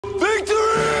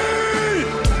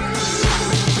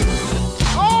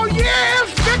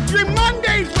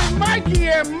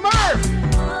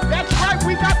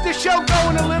show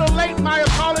going a little late, my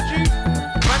apologies.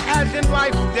 But as in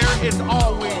life, there is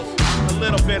always a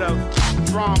little bit of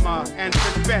drama and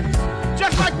suspense.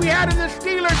 Just like we had in the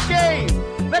Steelers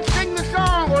game. Let's sing the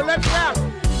song or let's rap.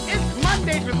 It's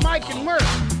Mondays with Mike and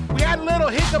Murf. We had a little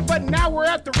hiccup, but now we're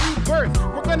at the rebirth.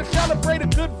 We're going to celebrate a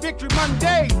good victory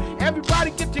Monday. Everybody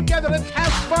get together, let's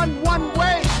have fun one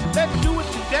way. Let's do it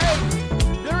today.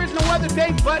 There is no other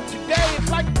day but today. It's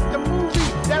like the movie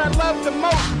that I love the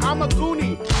most. I'm a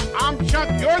Goonie. I'm Chuck.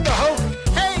 You're the host.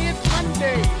 Hey, it's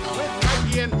Monday with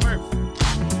Mikey and Murf.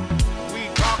 We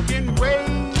talking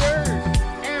Raiders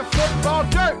and football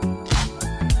dirt.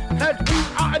 Cause we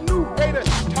are a new Raiders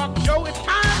talk show. It's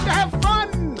time to have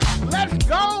fun. Let's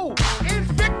go.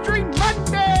 It's Victory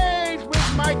Mondays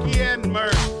with Mikey and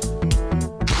Murf.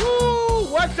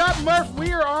 Woo! What's up, Murf?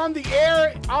 We are on the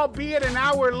air, albeit an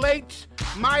hour late.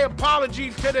 My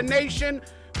apologies to the nation,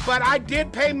 but I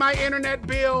did pay my internet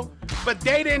bill, but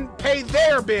they didn't pay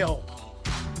their bill.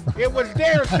 It was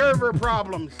their server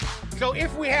problems. So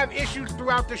if we have issues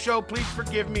throughout the show, please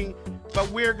forgive me, but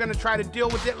we're going to try to deal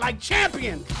with it like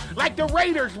champions, like the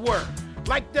Raiders were,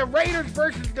 like the Raiders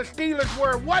versus the Steelers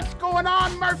were. What's going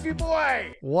on, Murphy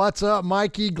boy? What's up,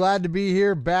 Mikey? Glad to be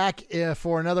here back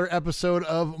for another episode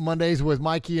of Mondays with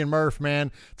Mikey and Murf,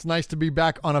 man. It's nice to be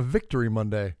back on a Victory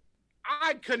Monday.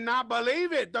 I could not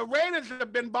believe it. The Raiders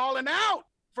have been balling out.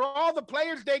 For all the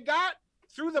players they got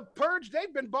through the purge,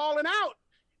 they've been balling out.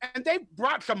 And they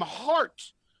brought some heart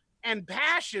and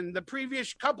passion the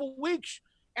previous couple weeks.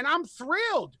 And I'm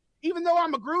thrilled. Even though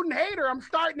I'm a Gruden hater, I'm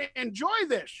starting to enjoy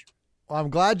this. Well, I'm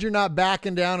glad you're not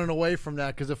backing down and away from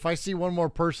that, because if I see one more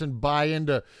person buy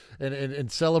into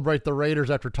and celebrate the Raiders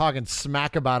after talking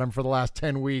smack about them for the last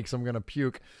 10 weeks, I'm going to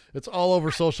puke. It's all over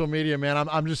social media, man.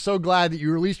 I'm just so glad that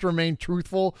you at least remain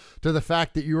truthful to the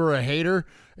fact that you were a hater.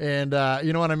 And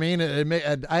you know what I mean?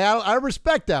 I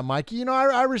respect that, Mikey. You know,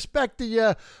 I respect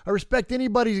I respect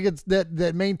anybody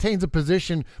that maintains a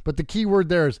position, but the key word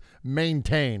there is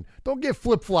maintain. Don't get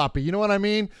flip-floppy. You know what I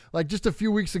mean? Like just a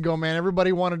few weeks ago, man,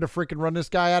 everybody wanted to freaking run this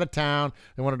guy out of town.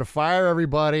 They wanted to fire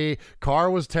everybody. Carr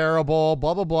was terrible,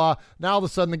 blah, blah, blah. Now all of a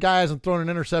sudden the guy hasn't thrown an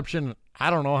interception, I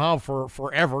don't know how, for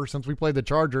forever since we played the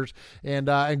Chargers, and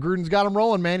Gruden's got him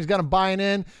rolling, man. He's got him buying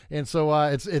in, and so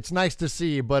it's nice to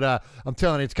see. But I'm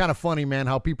telling you, it's kind of funny, man,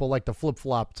 how people like to flip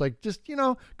flop. It's like, just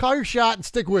call your shot and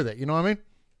stick with it. You know what I mean?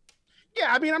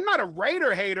 Yeah, I mean, I'm not a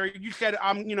Raider hater. You said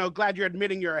I'm, glad you're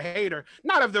admitting you're a hater.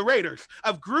 Not of the Raiders,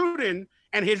 of Gruden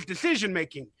and his decision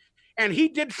making, and he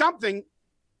did something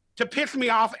to piss me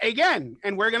off again,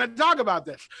 and we're gonna talk about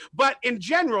this. But in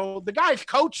general, the guy's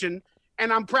coaching.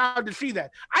 And I'm proud to see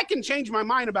that. I can change my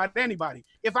mind about anybody.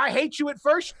 If I hate you at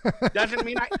first, doesn't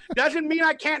mean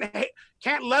I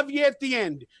can't love you at the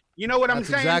end. You know what I'm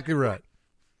saying? Exactly right.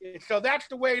 So that's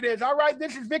the way it is. All right,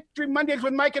 this is Victory Mondays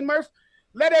with Mike and Murf.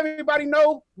 Let everybody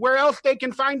know where else they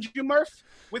can find you, Murf,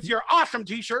 with your awesome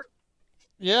T-shirt.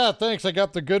 Yeah, thanks. I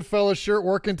got the Goodfellas shirt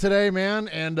working today, man,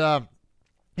 and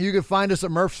you can find us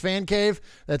at Murf's Fan Cave.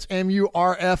 That's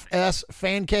MURFS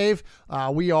Fan Cave.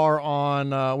 We are on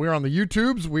the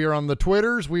YouTubes. We are on the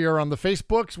Twitters. We are on the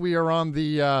Facebooks. We are on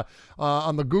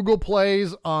the Google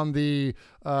Plays, on the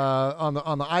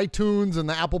iTunes and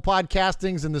the Apple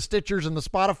Podcastings and the Stitchers and the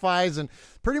Spotifys, and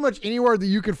pretty much anywhere that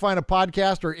you can find a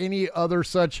podcast or any other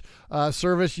such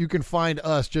service, you can find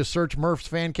us. Just search Murf's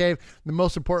Fan Cave. And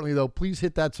most importantly, though, please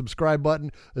hit that subscribe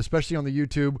button, especially on the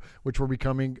YouTube, which we're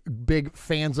becoming big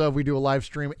fans of. We do a live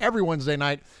stream every Wednesday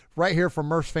night right here from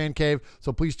Murf's Fan Cave.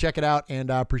 So please check it out,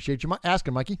 and I appreciate you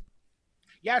asking, Mikey.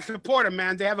 Yeah, support them,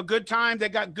 man. They have a good time. They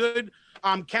got good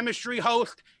chemistry,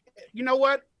 host. You know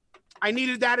what? I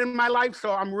needed that in my life,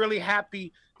 so I'm really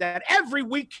happy that every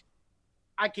week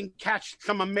I can catch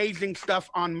some amazing stuff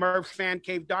on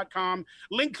MurfsFanCave.com.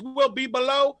 Links will be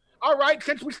below. All right,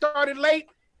 since we started late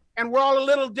and we're all a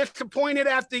little disappointed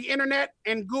at the internet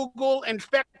and Google and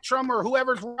Spectrum or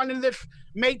whoever's running this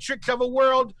matrix of a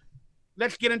world,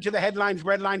 let's get into the headlines,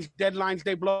 red lines, deadlines.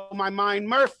 They blow my mind.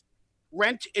 Murf,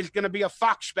 Rent is going to be a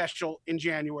Fox special in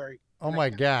January. Oh,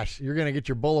 my gosh. You're going to get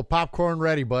your bowl of popcorn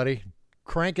ready, buddy.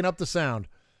 Cranking up the sound.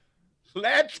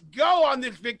 Let's go on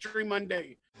this Victory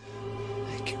Monday.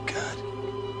 Thank you, God.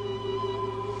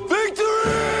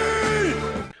 Victory!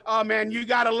 Oh, man, you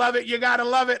got to love it. You got to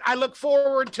love it. I look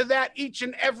forward to that each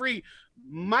and every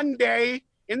Monday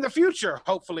in the future,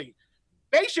 hopefully.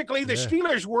 Basically, the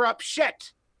Steelers were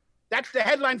upset. That's the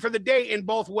headline for the day in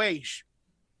both ways.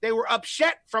 They were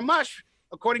upset from us,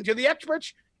 according to the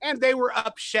experts, and they were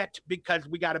upset because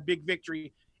we got a big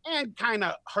victory and kind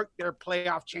of hurt their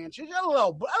playoff chances a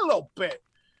little bit.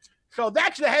 So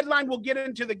that's the headline. We'll get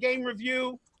into the game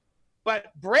review.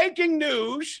 But breaking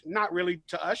news, not really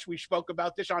to us, we spoke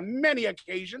about this on many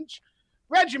occasions.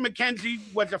 Reggie McKenzie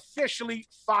was officially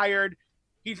fired.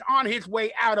 He's on his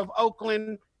way out of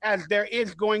Oakland, as there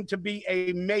is going to be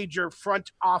a major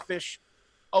front office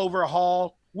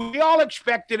overhaul. We all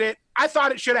expected it. I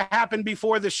thought it should have happened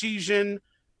before the season,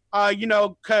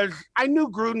 because I knew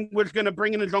Gruden was going to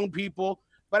bring in his own people.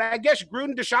 But I guess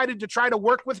Gruden decided to try to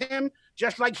work with him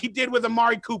just like he did with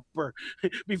Amari Cooper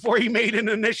before he made an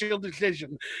initial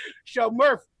decision. So,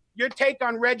 Murf, your take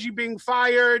on Reggie being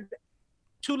fired,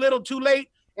 too little, too late,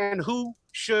 and who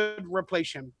should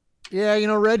replace him? Yeah,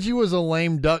 Reggie was a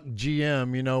lame duck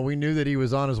GM. We knew that he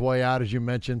was on his way out, as you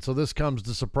mentioned. So this comes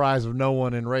to surprise of no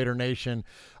one in Raider Nation.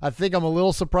 I think I'm a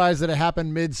little surprised that it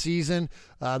happened mid-season.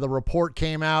 The report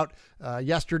came out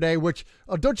yesterday, which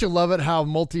don't you love it how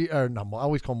I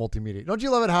always call multimedia. Don't you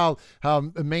love it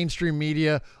how mainstream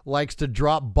media likes to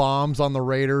drop bombs on the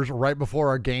Raiders right before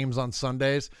our games on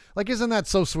Sundays? Like, isn't that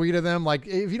so sweet of them? Like,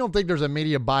 if you don't think there's a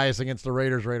media bias against the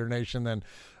Raiders, Raider Nation, then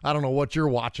I don't know what you're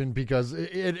watching, because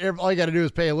all you got to do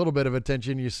is pay a little bit of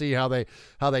attention. You see how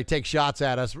they take shots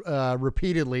at us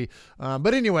repeatedly.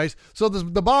 But anyways, so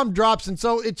the bomb drops, and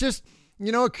so it just,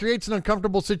 it creates an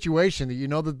uncomfortable situation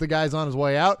that that the guy's on his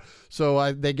way out.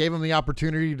 So they gave him the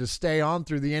opportunity to stay on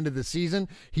through the end of the season.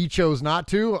 He chose not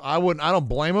to. I don't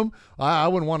blame him. I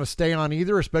wouldn't want to stay on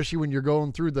either, especially when you're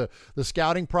going through the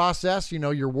scouting process.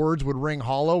 Your words would ring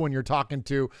hollow when you're talking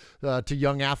to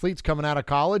young athletes coming out of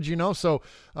college. So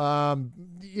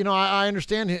I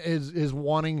understand his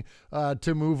wanting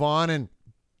to move on. And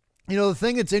the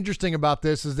thing that's interesting about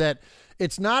this is that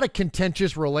it's not a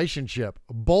contentious relationship.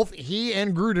 Both he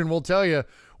and Gruden will tell you,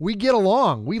 we get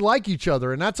along. We like each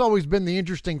other. And that's always been the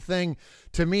interesting thing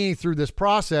to me through this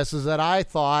process, is that I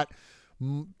thought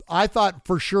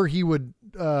for sure he would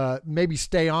maybe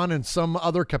stay on in some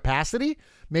other capacity,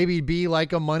 maybe be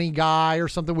like a money guy or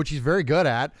something, which he's very good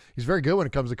at. He's very good when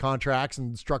it comes to contracts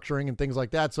and structuring and things like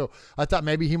that. So I thought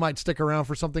maybe he might stick around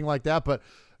for something like that, but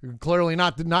clearly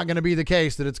not going to be the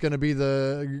case, that it's going to be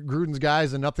the Gruden's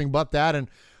guys and nothing but that. And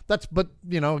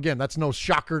again, that's no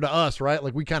shocker to us, right?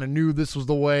 Like, we kind of knew this was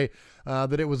the way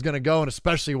that it was going to go. And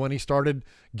especially when he started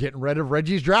getting rid of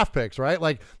Reggie's draft picks, right?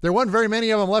 Like, there wasn't very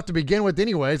many of them left to begin with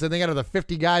anyways. I think out of the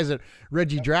 50 guys that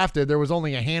Reggie drafted, there was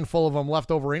only a handful of them left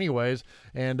over anyways.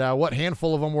 And what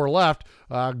handful of them were left,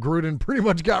 Gruden pretty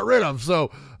much got rid of.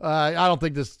 So I don't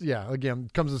think this, again,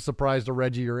 comes as a surprise to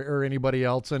Reggie or anybody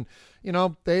else. And,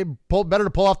 better to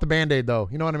pull off the Band-Aid, though.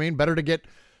 You know what I mean? Better to get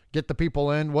the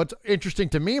people in. What's interesting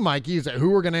to me, Mikey, is that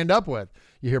who we're going to end up with.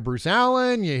 You hear Bruce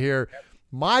Allen, you hear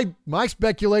my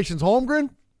speculation's Holmgren,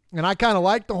 and I kind of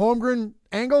like the Holmgren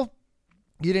angle.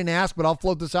 You didn't ask, but I'll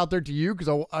float this out there to you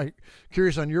because I'm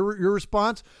curious on your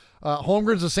response.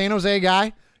 Holmgren's a San Jose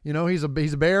guy. He's a Bay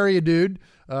Area dude.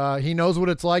 He knows what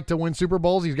it's like to win Super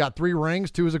Bowls. He's got 3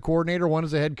 rings, 2 as a coordinator, 1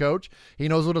 as a head coach. He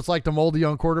knows what it's like to mold a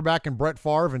young quarterback in Brett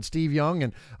Favre and Steve Young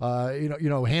and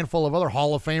a handful of other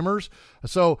Hall of Famers.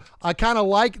 So I kind of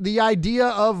like the idea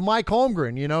of Mike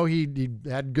Holmgren. He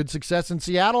had good success in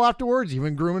Seattle afterwards,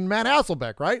 even grooming Matt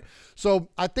Hasselbeck, right? So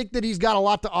I think that he's got a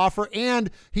lot to offer,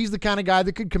 and he's the kind of guy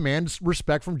that could command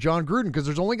respect from John Gruden, because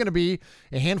there's only going to be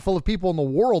a handful of people in the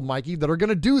world, Mikey, that are going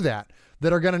to do that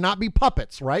are going to not be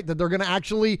puppets, right? That they're going to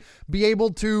actually be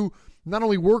able to not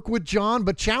only work with John,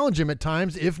 but challenge him at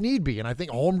times if need be. And I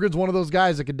think Holmgren's one of those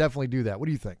guys that could definitely do that. What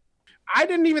do you think? I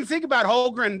didn't even think about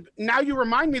Holmgren. Now you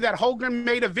remind me that Holmgren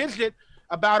made a visit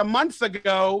about a month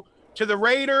ago to the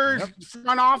Raiders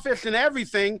front office and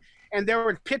everything. And there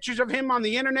were pictures of him on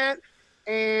the internet.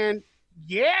 And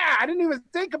I didn't even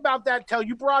think about that till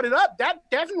you brought it up.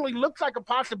 That definitely looks like a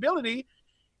possibility.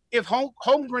 If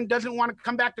Holmgren doesn't want to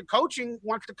come back to coaching,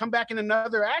 wants to come back in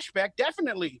another aspect,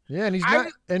 definitely. Yeah, and he's not.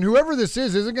 And whoever this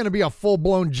isn't going to be a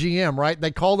full-blown GM, right?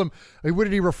 They called him. What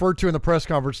did he refer to in the press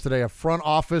conference today? A front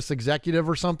office executive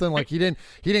or something? Like he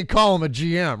didn't call him a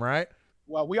GM, right?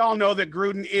 Well, we all know that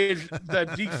Gruden is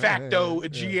the de facto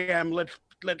GM.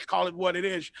 Let's call it what it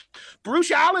is.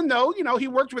 Bruce Allen, though, he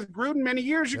worked with Gruden many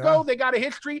years ago. Yeah. They got a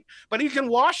history, but he's in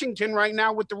Washington right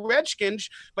now with the Redskins.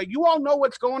 But you all know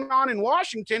what's going on in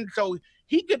Washington, so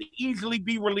he could easily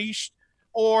be released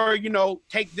or,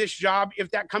 take this job if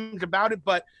that comes about it.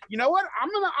 But you know what?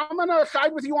 I'm gonna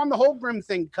side with you on the Holmgren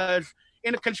thing, because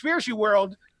in a conspiracy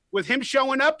world, with him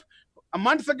showing up a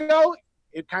month ago,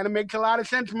 it kind of makes a lot of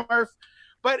sense, Murf.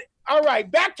 But all right,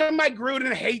 back to my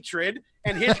Gruden hatred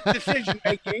and his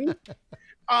decision-making.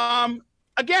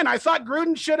 Again, I thought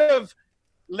Gruden should have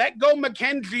let go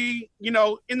McKenzie,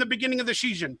 in the beginning of the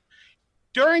season.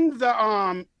 During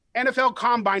the NFL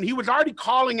Combine, he was already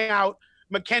calling out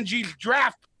McKenzie's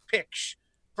draft picks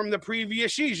from the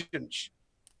previous seasons,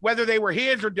 whether they were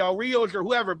his or Del Rio's or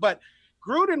whoever. But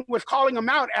Gruden was calling him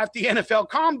out at the NFL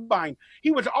Combine.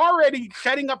 He was already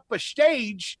setting up a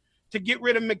stage to get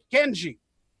rid of McKenzie,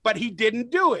 but he didn't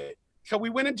do it. So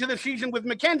we went into the season with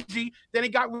McKenzie. Then he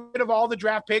got rid of all the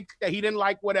draft picks that he didn't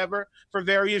like, whatever, for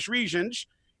various reasons.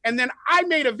 And then I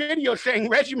made a video saying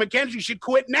Reggie McKenzie should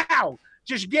quit now.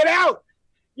 Just get out.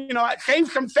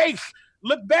 Save some face.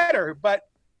 Look better. But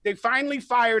they finally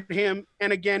fired him,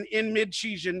 and again, in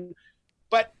mid-season.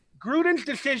 But Gruden's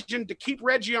decision to keep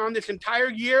Reggie on this entire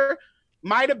year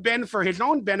might have been for his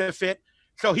own benefit,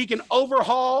 so he can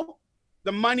overhaul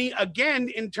the money again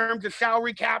in terms of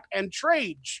salary cap and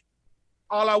trades,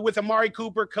 a la with Amari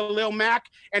Cooper, Khalil Mack.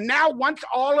 And now once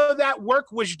all of that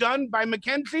work was done by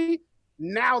McKenzie,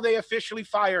 now they officially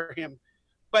fire him.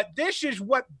 But this is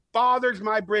what bothers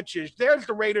my britches. There's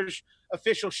the Raiders'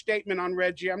 official statement on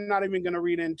Reggie. I'm not even going to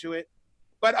read into it.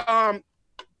 But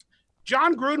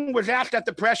John Gruden was asked at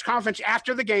the press conference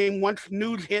after the game, once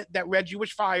news hit that Reggie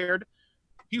was fired.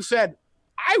 He said,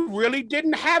 I really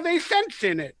didn't have a sense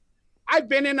in it. I've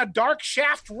been in a dark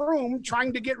shaft room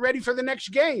trying to get ready for the next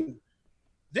game.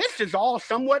 This is all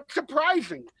somewhat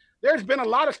surprising. There's been a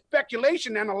lot of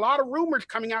speculation and a lot of rumors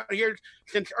coming out here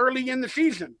since early in the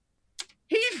season.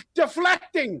 He's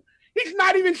deflecting. He's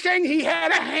not even saying he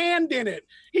had a hand in it.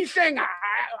 He's saying,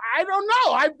 I don't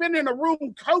know. I've been in a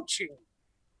room coaching.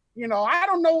 I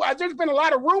don't know. There's been a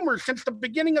lot of rumors since the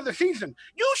beginning of the season.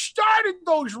 You started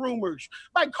those rumors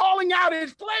by calling out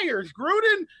his players,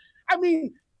 Gruden. I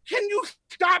mean, can you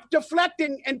stop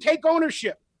deflecting and take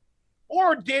ownership?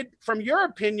 Or from your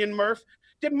opinion, Murf,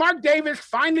 did Mark Davis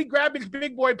finally grab his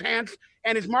big boy pants,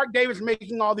 and is Mark Davis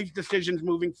making all these decisions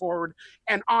moving forward?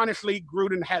 And honestly,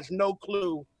 Gruden has no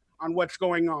clue on what's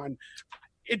going on.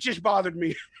 It just bothered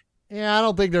me. Yeah, I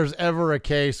don't think there's ever a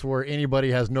case where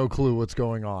anybody has no clue what's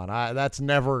going on. That's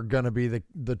never going to be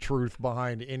the truth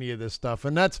behind any of this stuff.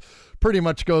 And that's pretty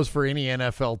much goes for any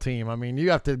NFL team. I mean,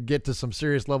 you have to get to some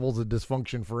serious levels of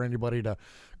dysfunction for anybody to,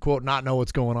 quote, not know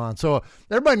what's going on. So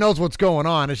everybody knows what's going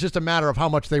on. It's just a matter of how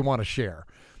much they want to share,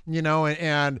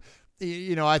 and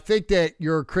I think that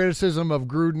your criticism of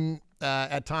Gruden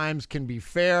at times can be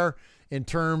fair in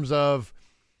terms of,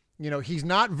 he's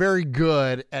not very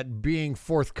good at being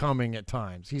forthcoming at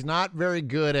times. He's not very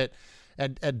good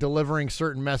at delivering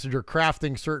certain message or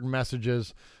crafting certain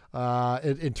messages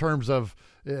in terms of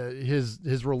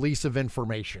his release of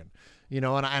information. And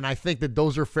I think that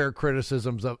those are fair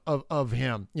criticisms of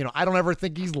him. I don't ever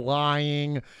think he's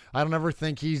lying. I don't ever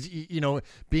think he's,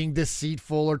 being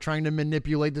deceitful or trying to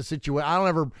manipulate the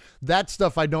situation. That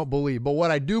stuff I don't believe. But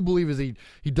what I do believe is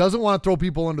he doesn't want to throw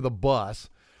people under the bus.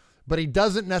 But he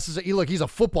doesn't necessarily, look, he's a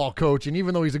football coach, and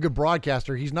even though he's a good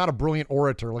broadcaster, he's not a brilliant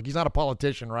orator. Like, he's not a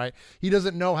politician, right? He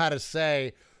doesn't know how to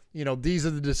say, these are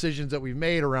the decisions that we've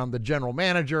made around the general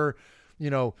manager.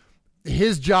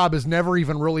 His job has never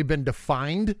even really been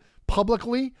defined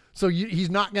publicly. So he's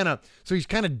not going to, so he's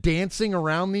kind of dancing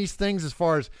around these things as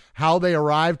far as how they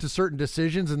arrive to certain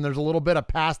decisions. And there's a little bit of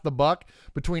pass the buck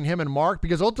between him and Mark,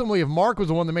 because ultimately if Mark was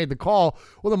the one that made the call,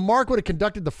 well, then Mark would have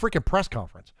conducted the freaking press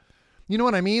conference. You know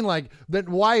what I mean? Like,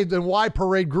 then why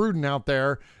parade Gruden out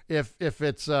there if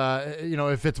it's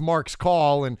if it's Mark's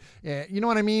call, and you know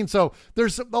what I mean? So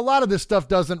there's a lot of this stuff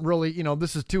doesn't really,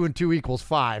 this is 2 and 2 equals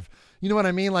 5. You know what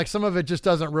I mean? Like, some of it just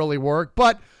doesn't really work.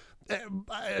 But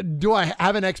do I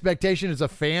have an expectation as a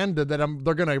fan that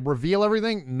they're going to reveal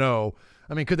everything? No.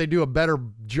 I mean, could they do a better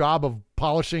job of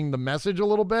polishing the message a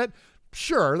little bit?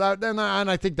 Sure, and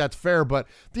I think that's fair. But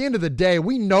at the end of the day,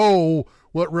 we know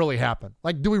what really happened.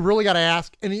 Like, do we really got to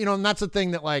ask? And and that's the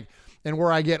thing that, like, and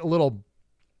where I get a little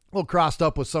crossed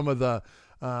up with some of the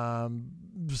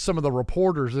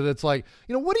reporters, that it's like,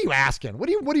 what are you asking? What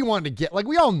do you want to get? Like,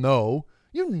 we all know.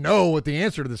 You know what the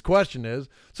answer to this question is.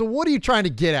 So what are you trying to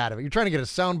get out of it? You're trying to get a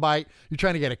soundbite. You're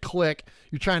trying to get a click.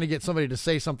 You're trying to get somebody to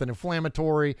say something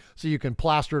inflammatory so you can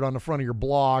plaster it on the front of your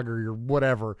blog or your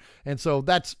whatever. And so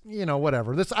that's,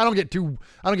 whatever. This, I don't get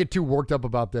too worked up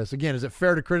about this. Again, is it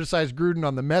fair to criticize Gruden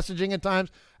on the messaging at times?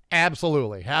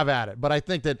 Absolutely. Have at it. But I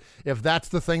think that if that's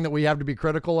the thing that we have to be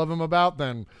critical of him about,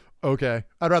 then okay.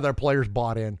 I'd rather our players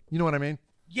bought in. You know what I mean?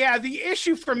 Yeah, the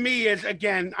issue for me is,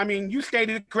 again, I mean, you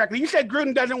stated it correctly. You said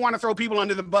Gruden doesn't want to throw people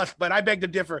under the bus, but I beg to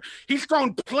differ. He's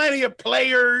thrown plenty of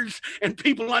players and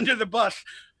people under the bus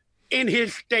in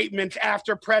his statements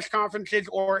after press conferences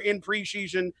or in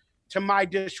preseason, to my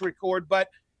disregard. But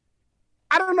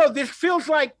I don't know. This feels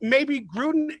like maybe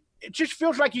Gruden, it just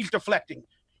feels like he's deflecting.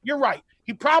 You're right.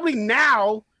 He probably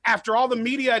now, after all the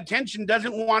media attention,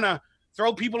 doesn't want to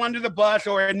throw people under the bus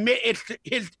or admit it's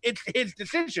his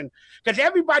decision, because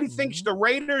everybody thinks the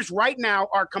Raiders right now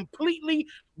are completely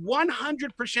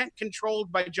 100%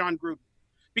 controlled by John Gruden,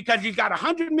 because he's got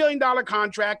 $100 million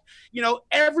contract. You know,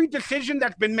 every decision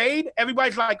that's been made,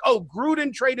 everybody's like, oh,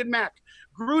 Gruden traded Mack,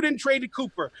 Gruden traded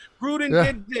Cooper, Gruden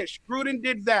did this, Gruden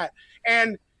did that.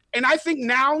 And I think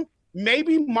now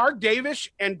maybe Mark Davis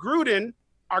and Gruden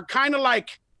are kind of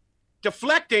like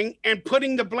deflecting and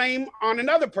putting the blame on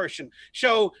another person.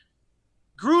 So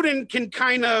Gruden can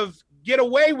kind of get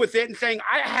away with it and saying,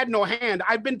 I had no hand.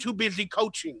 I've been too busy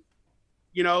coaching,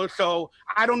 you know, so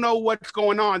I don't know what's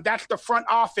going on. That's the front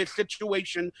office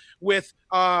situation with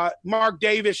Mark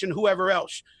Davis and whoever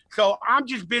else. So I'm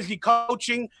just busy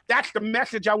coaching. That's the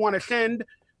message I want to send.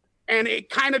 And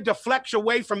it kind of deflects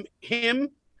away from him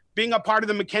being a part of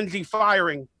the McKenzie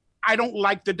firing. I don't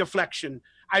like the deflection.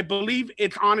 I believe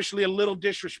it's honestly a little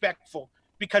disrespectful,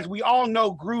 because we all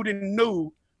know Gruden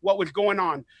knew what was going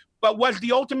on. But was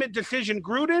the ultimate decision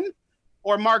Gruden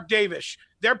or Mark Davis?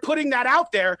 They're putting that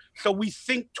out there, so we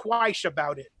think twice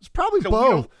about it. It's probably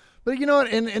both. But you know what,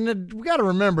 and we got to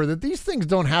remember that these things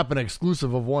don't happen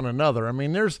exclusive of one another. I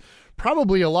mean, there's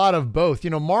probably a lot of both. You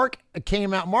know, Mark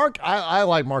came out. I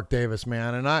like Mark Davis,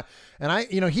 man, and I,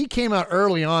 you know, he came out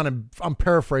early on, and I'm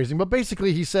paraphrasing, but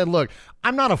basically he said, "Look,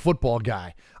 I'm not a football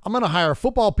guy. I'm going to hire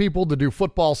football people to do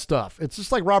football stuff." It's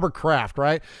just like Robert Kraft,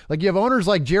 right? Like you have owners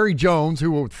like Jerry Jones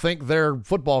who will think they're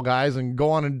football guys and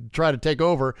go on and try to take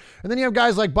over, and then you have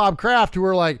guys like Bob Kraft who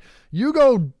are like, "You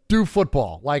go do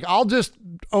football. Like, I'll just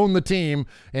own the team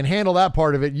and handle that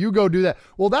part of it. You go do that."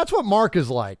 Well, that's what Mark is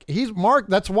like. Mark.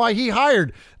 That's why he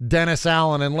hired Dennis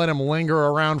Allen and let him linger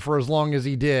around for as long as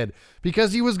he did,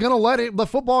 because he was going to let the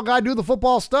football guy do the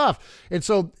football stuff. And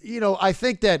so, you know, I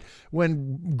think that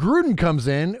when Gruden comes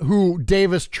in, who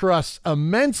Davis trusts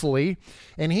immensely,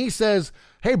 and he says,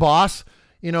 "Hey, boss,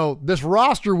 you know, this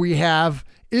roster we have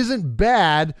isn't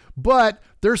bad, but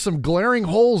there's some glaring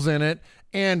holes in it.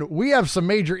 And we have some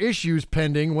major issues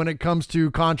pending when it comes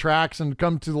to contracts and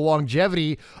come to the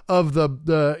longevity of the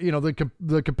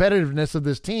competitiveness of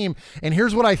this team. And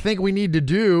here's what I think we need to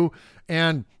do."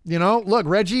 And, you know, look,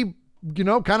 Reggie, you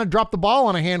know, kind of dropped the ball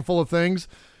on a handful of things.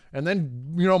 And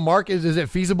then, you know, Mark, is it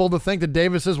feasible to think that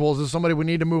Davis says, "Well, is this somebody we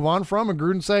need to move on from?" And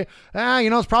Gruden say, you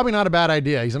know, it's probably not a bad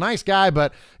idea. He's a nice guy,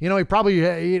 but, you know,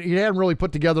 he hadn't really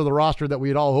put together the roster that we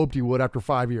had all hoped he would after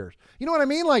 5 years. You know what I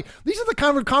mean? Like, these are the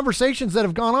kind of conversations that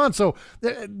have gone on. So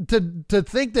to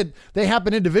think that they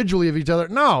happen individually of each other,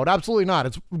 no, absolutely not.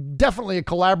 It's definitely a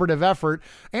collaborative effort.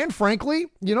 And frankly,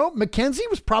 you know, McKenzie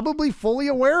was probably fully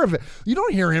aware of it. You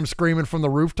don't hear him screaming from the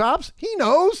rooftops. He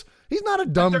knows. He's not a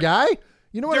dumb guy.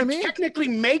 You know what I mean? Technically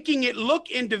making it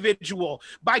look individual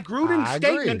by Gruden's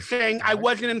statement saying I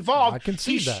wasn't involved. I can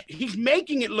see that. He's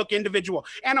making it look individual.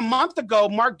 And a month ago,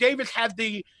 Mark Davis had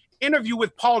the interview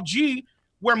with Paul G,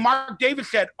 where Mark Davis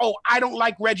said, "Oh, I don't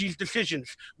like Reggie's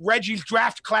decisions. Reggie's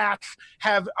draft class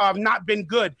have not been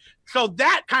good." So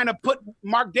that kind of put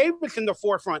Mark Davis in the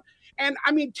forefront. And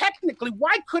I mean, technically,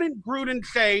 why couldn't Gruden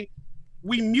say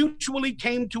we mutually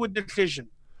came to a decision?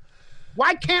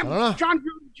 Why can't John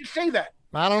Gruden just say that?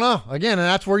 I don't know. Again, and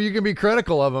that's where you can be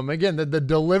critical of him. Again, the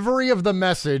delivery of the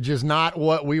message is not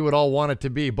what we would all want it to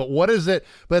be. But what is it?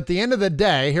 But at the end of the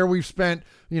day, here we've spent,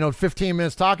 15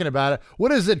 minutes talking about it.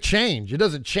 What does it change? It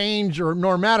doesn't change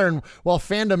nor matter. And while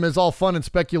fandom is all fun and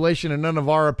speculation and none of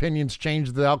our opinions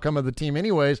change the outcome of the team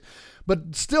anyways,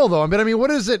 but still, though, I mean,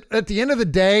 what is it at the end of the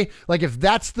day? Like, if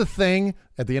that's the thing,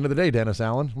 at the end of the day, Dennis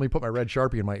Allen, let me put my red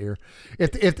Sharpie in my ear.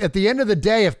 If at the end of the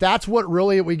day, if that's what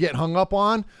really we get hung up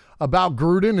on about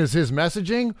Gruden is his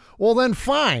messaging, well, then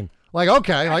fine. Like,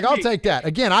 okay, like I'll take that.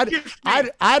 Again,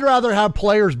 I'd rather have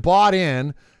players bought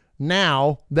in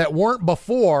now that weren't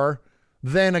before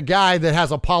than a guy that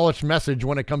has a polished message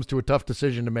when it comes to a tough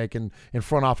decision to make in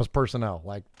front office personnel.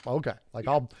 Like, okay, like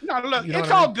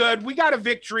it's all good. We got a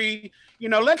victory.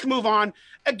 Let's move on.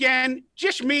 Again,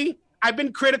 just me. I've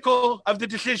been critical of the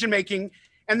decision making,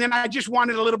 and then I just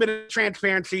wanted a little bit of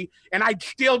transparency, and I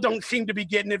still don't seem to be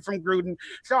getting it from Gruden.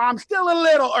 So I'm still a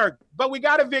little irked, but we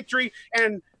got a victory,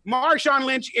 and Marshawn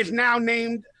Lynch is now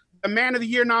named the Man of the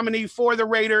Year nominee for the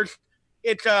Raiders.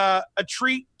 It's a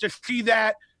treat to see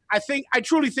that. I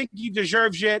truly think he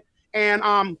deserves it,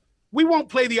 and we won't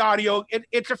play the audio.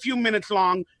 It's a few minutes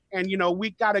long, and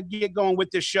we got to get going with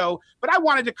this show. But I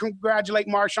wanted to congratulate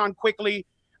Marshawn quickly.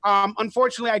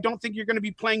 Unfortunately, I don't think you're going to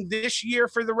be playing this year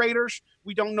for the Raiders.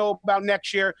 We don't know about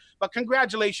next year, but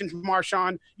congratulations,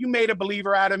 Marshawn. You made a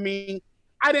believer out of me.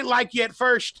 I didn't like you at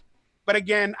first, but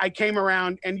again, I came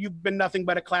around, and you've been nothing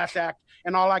but a class act.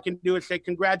 And all I can do is say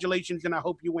congratulations, and I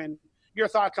hope you win. Your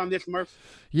thoughts on this, Murf?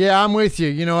 Yeah, I'm with you.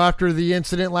 You know, after the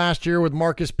incident last year with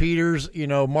Marcus Peters, you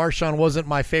know, Marshawn wasn't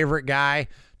my favorite guy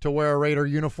to wear a Raider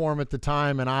uniform at the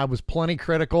time, and I was plenty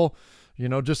critical. You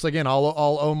know, just again,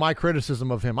 I'll own my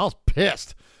criticism of him. I was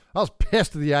pissed. I was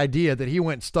pissed at the idea that he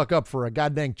went and stuck up for a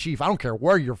goddamn Chief. I don't care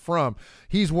where you're from.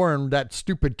 He's wearing that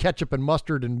stupid ketchup and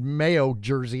mustard and mayo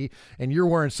jersey, and you're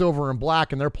wearing silver and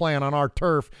black, and they're playing on our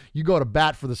turf. You go to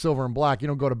bat for the silver and black. You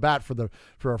don't go to bat for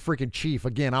a freaking Chief.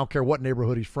 Again, I don't care what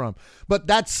neighborhood he's from. But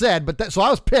that said, so I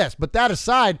was pissed. But that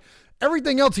aside,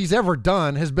 everything else he's ever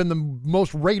done has been the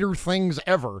most Raider things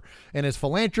ever, and his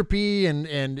philanthropy and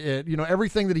you know,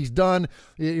 everything that he's done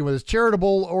with his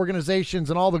charitable organizations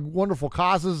and all the wonderful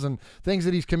causes and things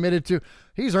that he's committed to.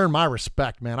 He's earned my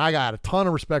respect, man. I got a ton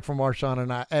of respect for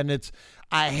Marshawn, and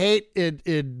I hate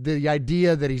the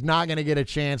idea that he's not going to get a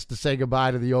chance to say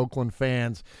goodbye to the Oakland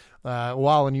fans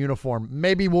while in uniform.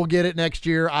 Maybe we'll get it next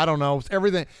year. I don't know.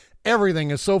 Everything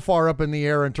is so far up in the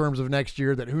air in terms of next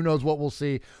year that who knows what we'll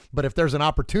see. But if there's an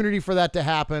opportunity for that to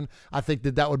happen, I think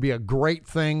that would be a great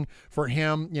thing for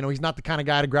him. You know, he's not the kind of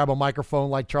guy to grab a microphone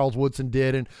like Charles Woodson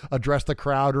did and address the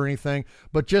crowd or anything.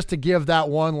 But just to give that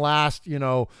one last, you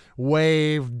know,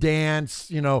 wave,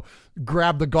 dance, you know,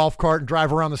 grab the golf cart and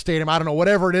drive around the stadium. I don't know,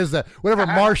 whatever it is, whatever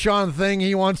Marshawn thing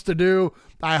he wants to do,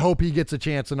 I hope he gets a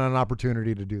chance and an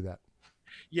opportunity to do that.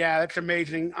 Yeah, that's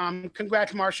amazing.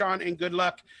 Congrats, Marshawn, and good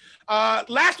luck.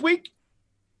 Last week,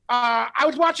 I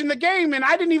was watching the game, and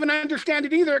I didn't even understand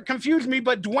it either. It confused me,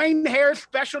 but Dwayne Hare's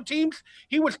special teams,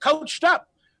 he was coached up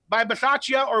by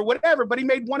Bisaccia or whatever, but he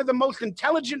made one of the most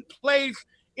intelligent plays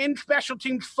in special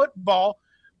teams football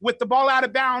with the ball out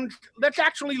of bounds. Let's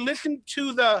actually listen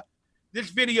to this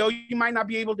video. You might not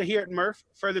be able to hear it, Murf,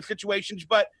 for the situations,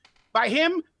 but by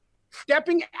him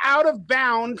stepping out of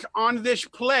bounds on this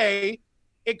play,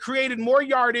 it created more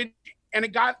yardage, and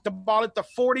it got the ball at the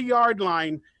 40-yard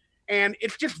line. And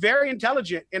it's just very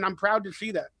intelligent, and I'm proud to see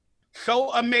that.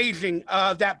 So amazing,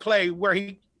 that play where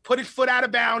he put his foot out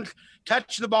of bounds,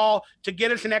 touched the ball to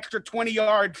get us an extra 20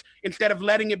 yards instead of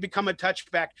letting it become a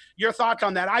touchback. Your thoughts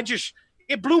on that?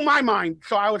 It blew my mind.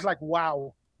 So I was like,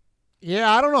 wow.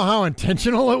 Yeah, I don't know how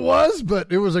intentional it was,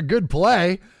 but it was a good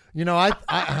play. You know,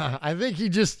 I think he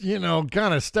just, you know,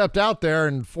 kind of stepped out there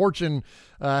and fortune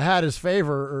had his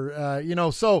favor, or you know.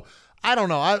 So I don't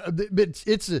know.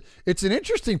 It's an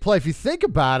interesting play if you think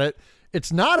about it.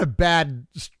 It's not a bad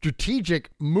strategic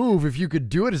move if you could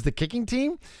do it as the kicking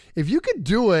team. If you could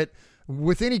do it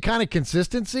with any kind of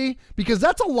consistency, because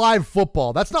that's a live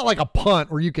football. That's not like a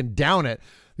punt where you can down it.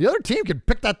 The other team can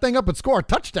pick that thing up and score a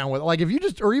touchdown with it. Like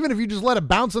even if you just let it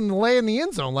bounce and lay in the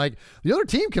end zone, like the other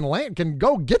team can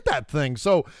go get that thing.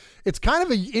 So it's kind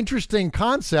of an interesting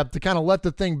concept to kind of let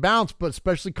the thing bounce, but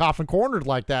especially coffin cornered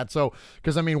like that. So,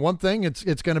 because I mean, one thing it's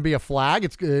going to be a flag,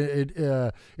 it's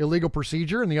illegal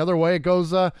procedure, and the other way it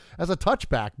goes as a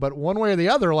touchback. But one way or the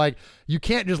other, like you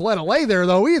can't just let it lay there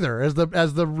though either as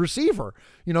the receiver.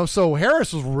 You know, so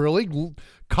Harris was really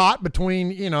caught between,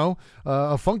 you know,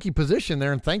 a funky position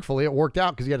there, and thankfully it worked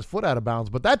out because he had his foot out of bounds.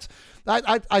 But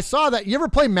I saw that. You ever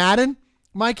play Madden,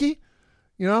 Mikey?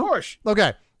 You know? Of course.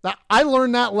 Okay. I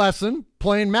learned that lesson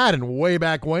playing Madden way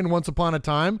back when, once upon a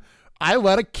time. I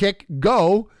let a kick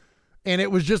go, and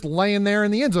it was just laying there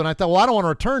in the end zone. I thought, well, I don't want to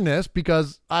return this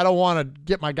because I don't want to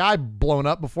get my guy blown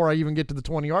up before I even get to the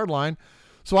 20-yard line.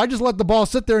 So I just let the ball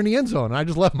sit there in the end zone. I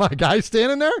just left my guy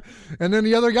standing there, and then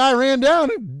the other guy ran down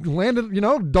and landed, you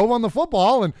know, dove on the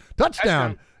football and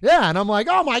touchdown. Yeah, and I'm like,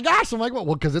 oh my gosh. I'm like, well,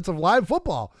 because it's a live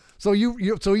football. So you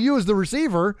as the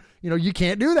receiver, you know, you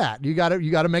can't do that. You got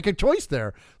to make a choice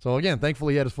there. So again,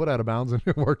 thankfully he had his foot out of bounds and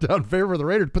it worked out in favor of the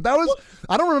Raiders. But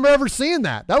I don't remember ever seeing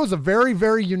that. That was a very,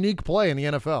 very unique play in the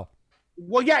NFL.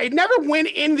 Well, yeah, it never went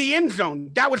in the end zone.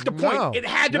 That was the point. No, it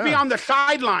had to be on the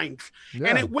sidelines. Yeah.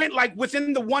 And it went like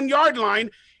within the 1-yard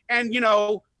line. And, you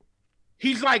know,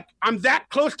 he's like, I'm that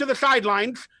close to the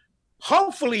sidelines.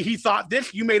 Hopefully he thought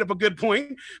this. You made up a good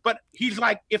point. But he's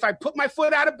like, if I put my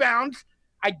foot out of bounds,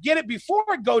 I get it before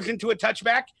it goes into a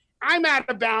touchback. I'm out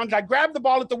of bounds. I grab the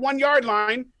ball at the 1-yard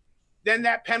line. Then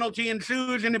that penalty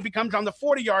ensues and it becomes on the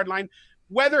 40-yard line.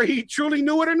 Whether he truly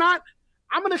knew it or not,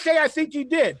 I'm going to say I think he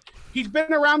did. He's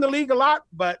been around the league a lot,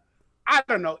 but I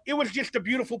don't know. It was just a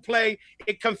beautiful play.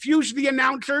 It confused the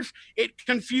announcers. It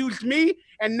confused me.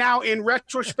 And now in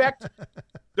retrospect,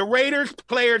 the Raiders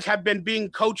players have been being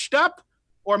coached up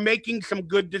or making some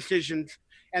good decisions.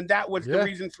 And that was the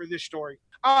reason for this story.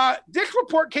 This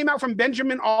report came out from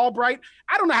Benjamin Albright.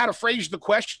 I don't know how to phrase the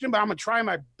question, but I'm going to try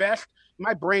my best.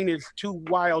 My brain is too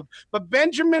wild. But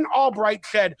Benjamin Albright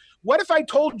said, what if I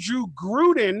told you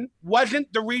Gruden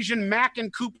wasn't the reason Mack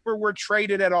and Cooper were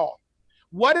traded at all?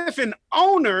 What if an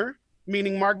owner,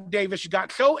 meaning Mark Davis,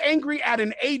 got so angry at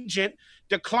an agent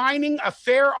declining a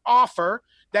fair offer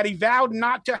that he vowed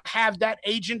not to have that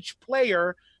agent's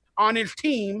player on his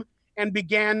team and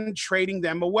began trading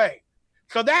them away?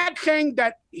 So that's saying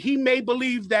that he may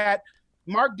believe that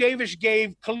Mark Davis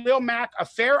gave Khalil Mack a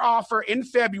fair offer in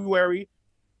February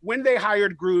when they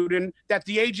hired Gruden, that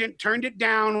the agent turned it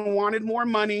down, wanted more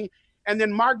money, and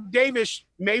then Mark Davis,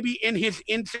 maybe in his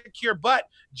insecure butt,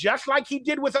 just like he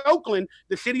did with Oakland,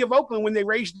 the city of Oakland, when they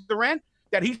raised the rent,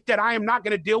 that he said, I am not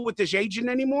going to deal with this agent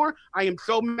anymore. I am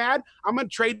so mad. I'm going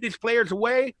to trade these players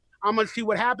away. I'm going to see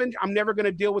what happens. I'm never going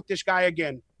to deal with this guy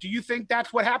again. Do you think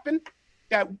that's what happened?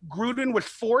 That Gruden was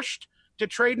forced to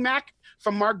trade Mack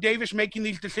from Mark Davis making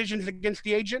these decisions against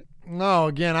the agent? No,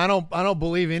 again, I don't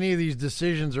believe any of these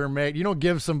decisions are made. You don't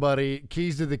give somebody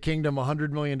keys to the kingdom,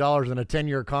 $100 million in a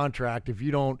 10-year contract if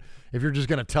you're just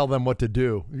going to tell them what to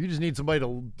do. If you just need somebody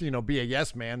to, be a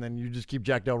yes man, then you just keep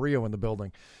Jack Del Rio in the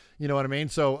building. You know what I mean?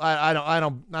 So I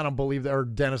don't believe that, or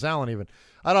Dennis Allen even.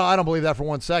 I don't believe that for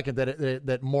 1 second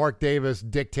that Mark Davis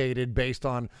dictated based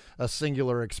on a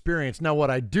singular experience. Now,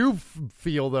 what I do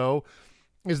feel though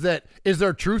is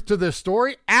there truth to this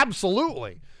story?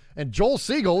 Absolutely. And Joel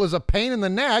Siegel is a pain in the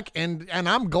neck, and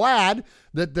I'm glad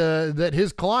that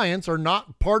his clients are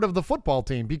not part of the football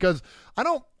team, because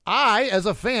I as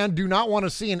a fan do not want to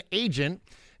see an agent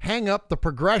hang up the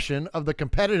progression of the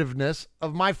competitiveness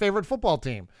of my favorite football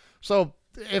team. So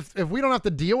if we don't have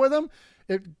to deal with them,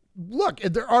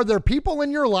 are there people in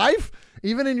your life,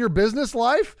 even in your business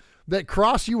life, that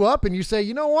cross you up and you say,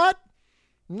 you know what?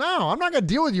 No, I'm not going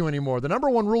to deal with you anymore. The number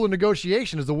one rule of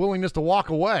negotiation is the willingness to walk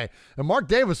away. And Mark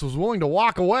Davis was willing to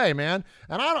walk away, man.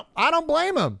 And I don't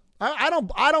blame him. I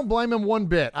don't blame him one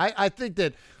bit. I think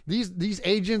that these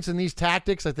agents and these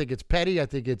tactics, I think it's petty. I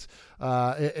think it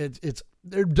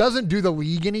doesn't do the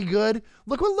league any good.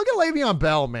 Look at Le'Veon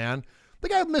Bell, man. The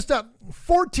guy missed up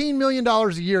 $14 million a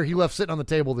year he left sitting on the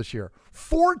table this year.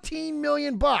 $14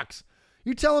 million bucks.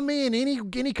 You telling me in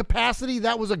any capacity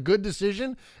that was a good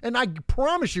decision? And I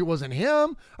promise you it wasn't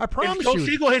him. I promise you. Is Joe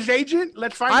Siegel his agent?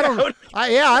 Let's find out.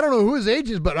 I don't know who his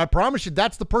agent is, but I promise you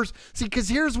that's the person. See, because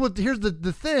here's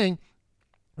the thing.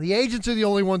 The agents are the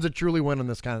only ones that truly win on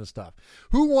this kind of stuff.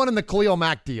 Who won in the Khalil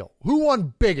Mack deal? Who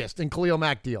won biggest in Khalil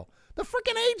Mack deal? The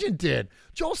freaking agent did.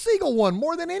 Joel Siegel won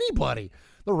more than anybody.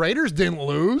 The Raiders didn't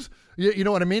lose. You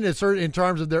know what I mean? In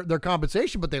terms of their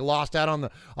compensation, but they lost out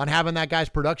on having that guy's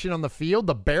production on the field.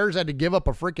 The Bears had to give up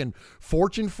a freaking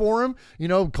fortune for him.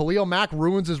 Khalil Mack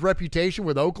ruins his reputation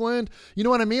with Oakland. You know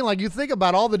what I mean? Like, you think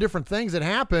about all the different things that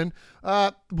happen.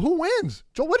 Who wins?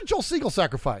 What did Joel Siegel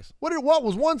sacrifice? What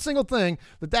was one single thing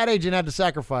that agent had to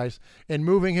sacrifice in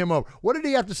moving him over? What did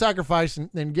he have to sacrifice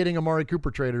in getting Amari Cooper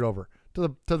traded over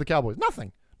to the Cowboys?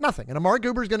 Nothing. And Amari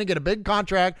Cooper is going to get a big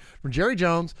contract from Jerry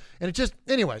Jones, and it just,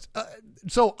 anyways.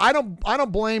 So I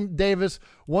don't blame Davis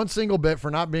one single bit for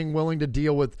not being willing to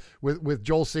deal with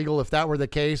Joel Siegel if that were the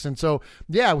case. And so,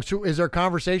 yeah, is there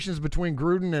conversations between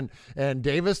Gruden and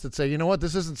Davis that say, you know what,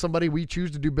 this isn't somebody we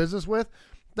choose to do business with?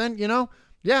 Then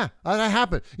yeah, that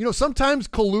happened. Sometimes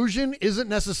collusion isn't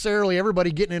necessarily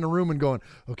everybody getting in a room and going,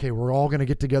 okay, we're all going to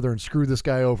get together and screw this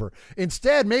guy over.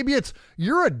 Instead, maybe it's,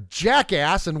 you're a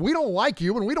jackass and we don't like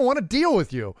you and we don't want to deal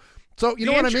with you. So, you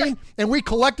know what I mean? And we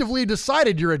collectively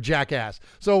decided you're a jackass.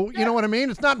 So, you know what I mean?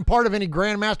 It's not part of any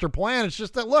grandmaster plan. It's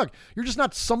just that, look, you're just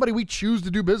not somebody we choose to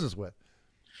do business with.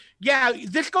 Yeah,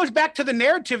 this goes back to the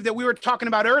narrative that we were talking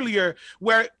about earlier,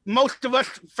 where most of us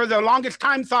for the longest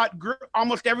time thought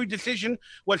almost every decision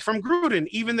was from Gruden,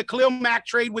 even the Khalil Mack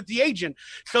trade with the agent.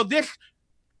 So this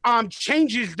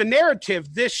changes the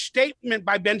narrative, this statement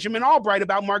by Benjamin Albright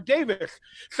about Mark Davis.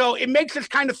 So it makes us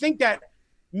kind of think that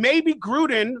maybe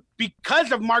Gruden,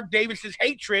 because of Mark Davis's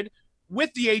hatred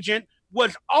with the agent,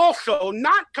 was also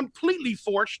not completely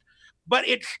forced, but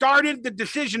it started the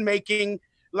decision-making.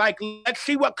 Like, let's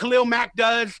see what Khalil Mack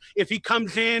does if he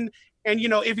comes in. And,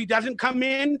 if he doesn't come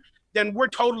in, then we're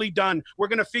totally done. We're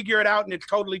going to figure it out and it's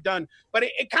totally done. But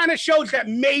it kind of shows that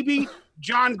maybe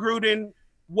John Gruden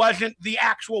wasn't the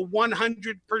actual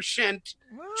 100%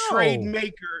 trade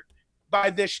maker by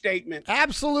this statement.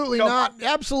 Absolutely not.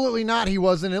 Absolutely not. He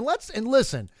wasn't. And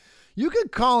listen, you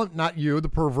could call him, not you, the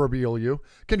proverbial you,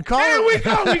 can call There we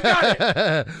go. We got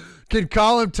it. Can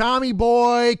call him Tommy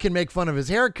Boy, can make fun of his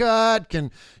haircut, can,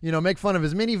 make fun of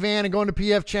his minivan and going to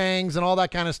PF Chang's and all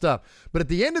that kind of stuff. But at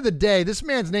the end of the day, this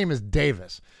man's name is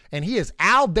Davis, and he is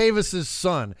Al Davis's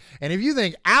son. And if you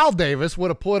think Al Davis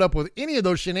would have put up with any of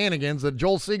those shenanigans that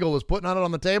Joel Siegel was putting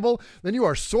on the table, then you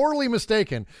are sorely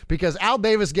mistaken, because Al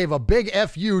Davis gave a big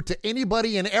FU to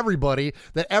anybody and everybody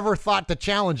that ever thought to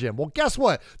challenge him. Well, guess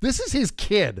what? This is his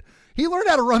kid. He learned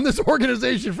how to run this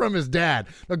organization from his dad.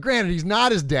 Now, granted, he's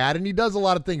not his dad, and he does a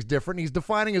lot of things different. He's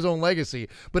defining his own legacy.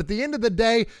 But at the end of the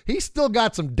day, he's still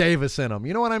got some Davis in him.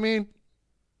 You know what I mean?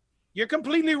 You're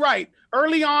completely right.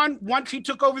 Early on, once he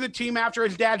took over the team after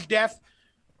his dad's death,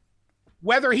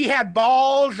 whether he had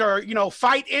balls or,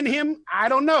 fight in him, I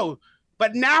don't know.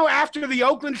 But now after the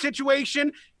Oakland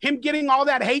situation, him getting all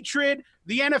that hatred,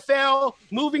 the NFL,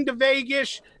 moving to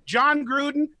Vegas, John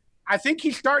Gruden, I think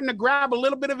he's starting to grab a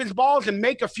little bit of his balls and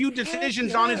make a few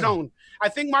decisions on his own. I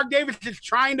think Mark Davis is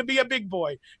trying to be a big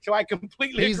boy. So I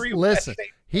completely agree with that statement.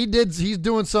 He's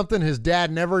doing something his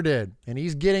dad never did, and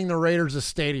he's getting the Raiders a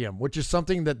stadium, which is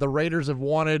something that the Raiders have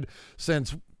wanted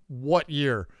since what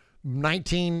year?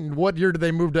 What year did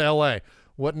they move to LA?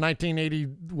 What, 1980,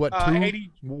 what,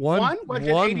 81?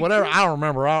 Whatever. I don't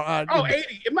remember.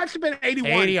 80. It must have been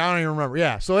 81. 80, I don't even remember.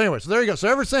 Yeah. So anyway, so there you go. So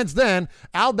ever since then,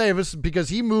 Al Davis, because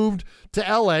he moved to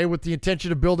L.A. with the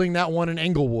intention of building that one in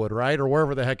Inglewood, right, or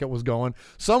wherever the heck it was going,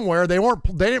 somewhere. They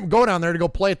didn't go down there to go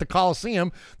play at the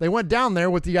Coliseum. They went down there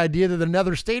with the idea that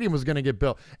another stadium was going to get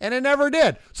built, and it never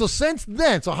did. So since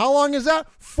then, so how long is that?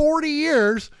 40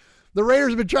 years. The Raiders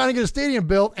have been trying to get a stadium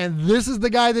built, and this is the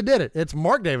guy that did it. It's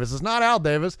Mark Davis. It's not Al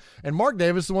Davis. And Mark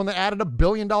Davis is the one that added $1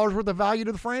 billion worth of value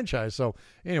to the franchise. So,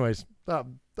 anyways,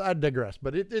 I digress.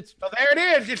 But it's... So there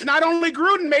it is. It's not only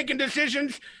Gruden making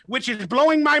decisions, which is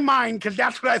blowing my mind, because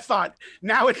that's what I thought.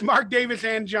 Now it's Mark Davis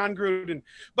and John Gruden.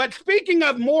 But speaking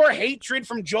of more hatred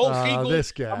from Joel Siegel,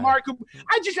 this guy. Mark,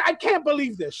 I can't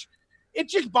believe this. It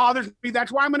just bothers me.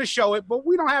 That's why I'm going to show it, but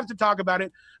we don't have to talk about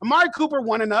it. Amari Cooper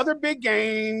won another big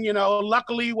game,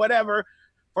 luckily, whatever,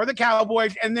 for the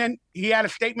Cowboys. And then he had a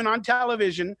statement on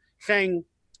television saying,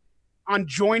 on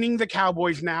joining the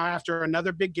Cowboys now after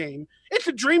another big game, it's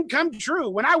a dream come true.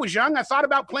 When I was young, I thought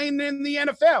about playing in the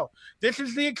NFL. This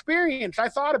is the experience I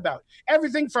thought about.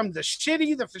 Everything from the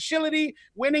city, the facility,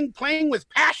 winning, playing with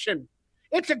passion.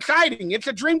 It's exciting. It's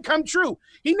a dream come true.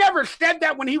 He never said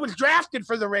that when he was drafted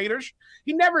for the Raiders.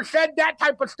 He never said that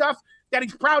type of stuff, that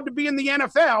he's proud to be in the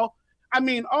NFL. I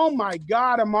mean, oh, my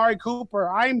God, Amari Cooper.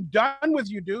 I'm done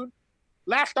with you, dude.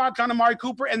 Last thoughts on Amari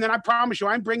Cooper, and then I promise you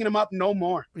I'm bringing him up no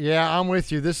more. Yeah, I'm with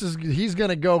you. He's going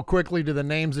to go quickly to the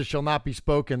names that shall not be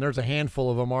spoken. There's a handful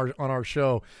of them on our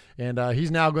show, and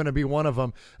he's now going to be one of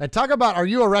them. And talk about, are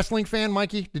you a wrestling fan,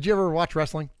 Mikey? Did you ever watch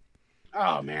wrestling?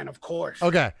 Oh, man, of course.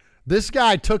 Okay. This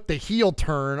guy took the heel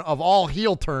turn of all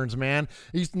heel turns, man.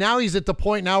 He's at the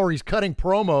point now where he's cutting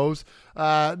promos,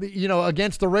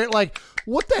 against the Raiders. Like,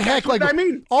 what the heck? Like, I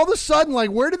mean, all of a sudden, like,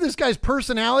 where did this guy's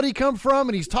personality come from?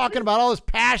 And he's talking about all his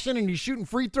passion, and he's shooting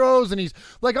free throws, and he's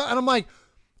like, and I'm like,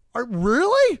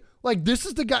 really? Like, this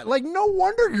is the guy. Like, no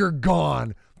wonder you're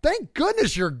gone. Thank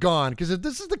goodness you're gone, because if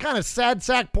this is the kind of sad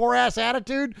sack, poor ass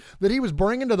attitude that he was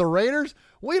bringing to the Raiders,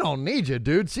 we don't need you,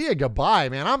 dude. See you, goodbye,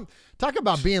 man. Talk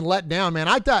about being let down, man.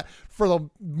 I thought for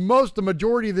the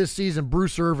majority of this season,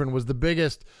 Bruce Irvin was the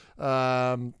biggest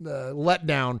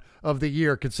letdown of the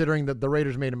year, considering that the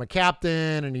Raiders made him a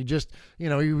captain, and he just, he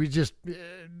was just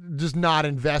not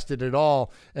invested at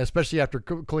all, especially after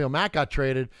Khalil Mack got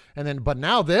traded. But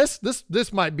now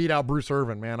this might beat out Bruce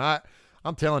Irvin, man.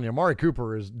 I'm telling you, Amari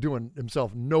Cooper is doing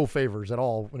himself no favors at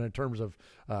all in terms of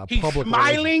he's public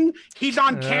smiling. relations. He's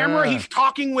on camera. He's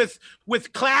talking with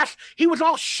class. He was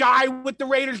all shy with the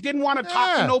Raiders, didn't want to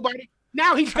talk to nobody.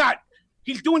 Now he's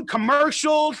doing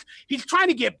commercials. He's trying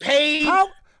to get paid.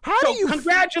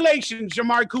 Congratulations,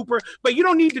 Amari Cooper, but you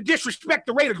don't need to disrespect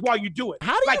the Raiders while you do it.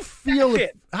 How do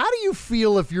you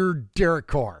feel if you're Derek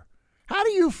Carr? How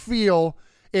do you feel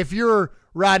if you're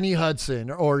Rodney Hudson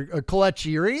or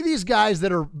Kelechi or any of these guys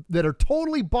that are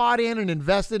totally bought in and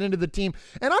invested into the team?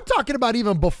 And I'm talking about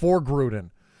even before Gruden.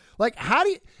 Like, how do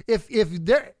you,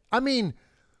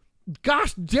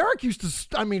 gosh, Derek used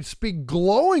to, speak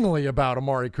glowingly about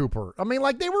Amari Cooper.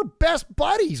 Like, they were best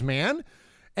buddies, man.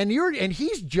 And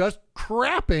he's just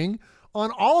crapping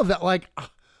on all of that. Like,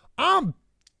 I'm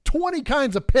 20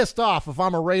 kinds of pissed off if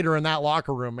I'm a Raider in that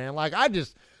locker room, man. Like,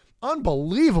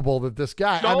 unbelievable that this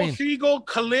guy. Joel Siegel,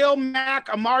 Khalil Mack,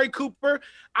 Amari Cooper.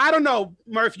 I don't know,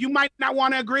 Murf. You might not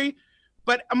want to agree,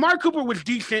 but Amari Cooper was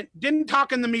decent. Didn't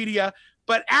talk in the media.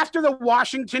 But after the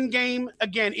Washington game,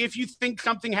 again, if you think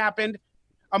something happened,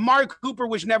 Amari Cooper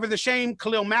was never the same.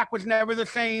 Khalil Mack was never the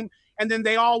same. and then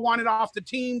they all wanted off the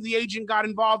team. The agent got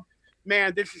involved.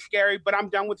 Man, this is scary, but I'm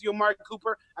done with you, Amari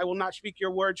Cooper. I will not speak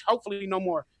your words. Hopefully no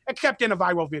more, except in a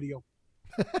viral video.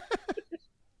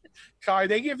 Sorry,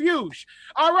 they give views.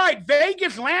 All right,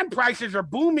 Vegas land prices are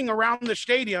booming around the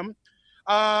stadium,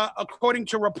 according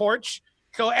to reports.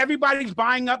 So everybody's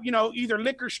buying up, either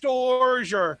liquor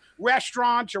stores or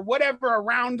restaurants or whatever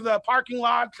around the parking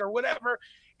lots or whatever,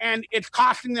 and it's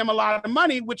costing them a lot of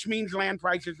money, which means land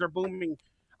prices are booming.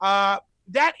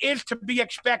 That is to be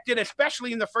expected,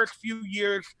 especially in the first few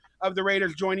years of the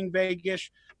Raiders joining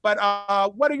Vegas. But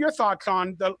what are your thoughts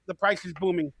on the prices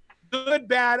booming? Good,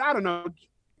 bad? I don't know.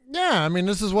 Yeah, I mean,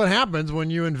 this is what happens when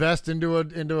you invest into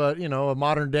a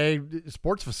modern day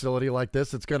sports facility like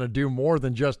this. It's going to do more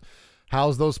than just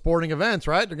house those sporting events,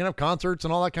 right? They're going to have concerts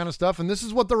and all that kind of stuff. And this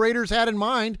is what the Raiders had in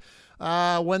mind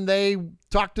when they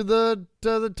talked to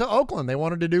Oakland. They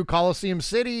wanted to do Coliseum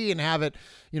City and have it,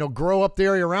 grow up the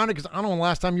area around it. Because I don't know when the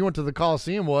last time you went to the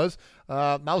Coliseum was.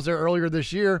 I was there earlier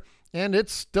this year. And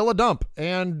it's still a dump,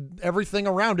 and everything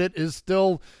around it is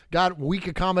still got weak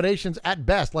accommodations at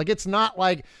best. Like, it's not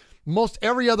like most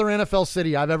every other NFL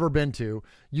city I've ever been to.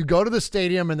 You go to the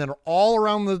stadium, and then all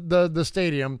around the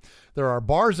stadium, there are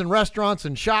bars and restaurants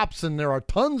and shops, and there are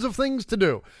tons of things to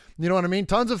do. You know what I mean?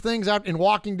 Tons of things out in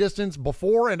walking distance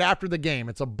before and after the game.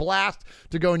 It's a blast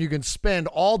to go, and you can spend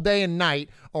all day and night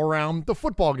around the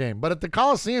football game. But at the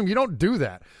Coliseum, you don't do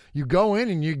that. You go in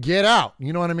and you get out.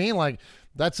 You know what I mean? Like,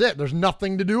 that's it. There's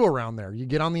nothing to do around there. You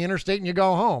get on the interstate and you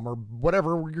go home or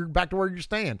whatever. You're back to where you're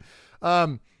staying.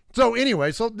 So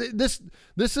anyway, this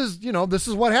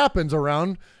is what happens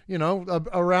around,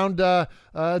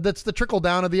 that's the trickle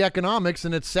down of the economics.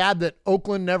 And it's sad that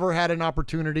Oakland never had an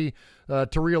opportunity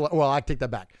to realize. Well, I take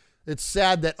that back. It's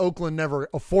sad that Oakland never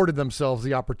afforded themselves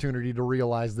the opportunity to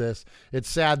realize this. It's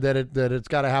sad that it's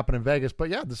got to happen in Vegas. But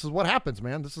yeah, this is what happens,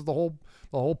 man. This is the whole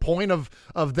point of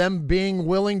them being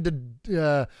willing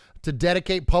to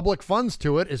dedicate public funds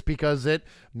to it, is because it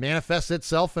manifests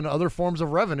itself in other forms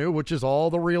of revenue, which is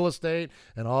all the real estate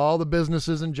and all the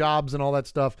businesses and jobs and all that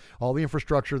stuff, all the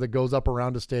infrastructure that goes up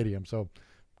around a stadium. So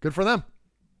good for them.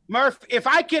 Murf, if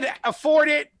I could afford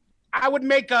it, I would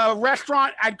make a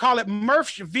restaurant. I'd call it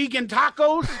Murf's Vegan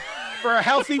Tacos for a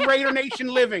healthy Raider Nation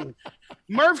living.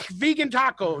 Murf's Vegan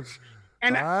Tacos.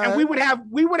 And we would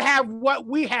have what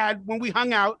we had when we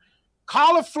hung out: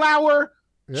 cauliflower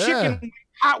chicken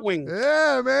hot wings.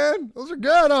 Yeah, man, those are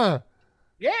good, huh?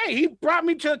 Yeah, he brought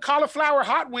me to cauliflower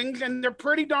hot wings, and they're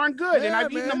pretty darn good. Yeah, and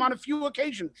I've eaten them on a few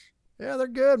occasions. Yeah, they're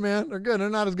good, man. They're good. They're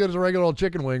not as good as a regular old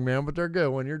chicken wing, man, but they're good.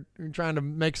 When you're trying to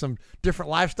make some different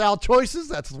lifestyle choices,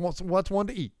 that's what's one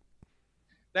to eat.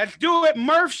 Let's do it,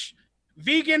 Murf's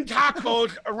Vegan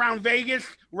Tacos around Vegas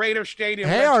Raider Stadium.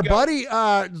 Hey, our buddy,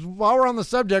 while we're on the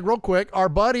subject, real quick, our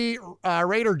buddy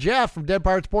Raider Jeff from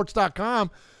DeadPirateSports.com,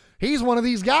 he's one of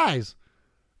these guys.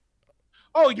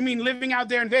 Oh, you mean living out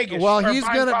there in Vegas? Well, he's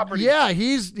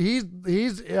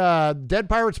Dead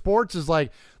Pirate Sports is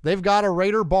like, they've got a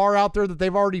Raider bar out there that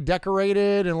they've already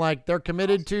decorated and like they're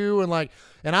committed to, and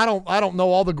I don't know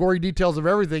all the gory details of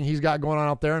everything he's got going on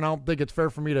out there, and I don't think it's fair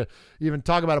for me to even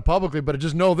talk about it publicly, but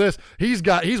just know this: he's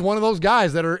one of those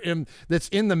guys that's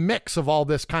in the mix of all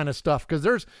this kind of stuff, because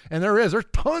there's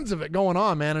tons of it going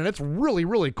on, man, and it's really,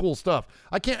 really cool stuff.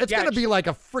 It's gonna be like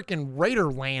a freaking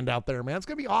Raider land out there, man. It's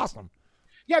gonna be awesome.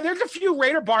 Yeah, there's a few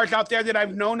Raider bars out there that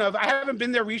I've known of. I haven't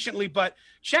been there recently, but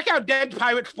check out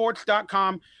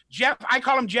DeadPirateSports.com. Jeff, I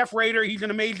call him Jeff Raider. He's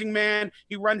an amazing man.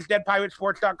 He runs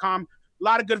DeadPirateSports.com. A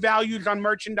lot of good values on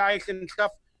merchandise and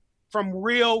stuff from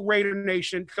real Raider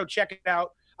Nation, so check it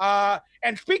out.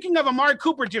 And speaking of Amari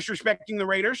Cooper disrespecting the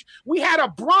Raiders, we had a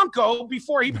Bronco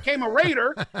before he became a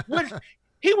Raider.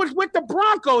 He was with the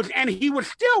Broncos, and he was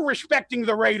still respecting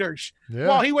the Raiders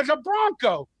while he was a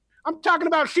Bronco. I'm talking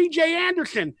about C.J.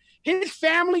 Anderson. His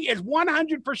family is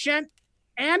 100%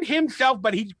 and himself,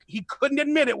 but he couldn't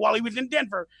admit it while he was in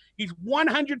Denver. He's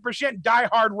 100%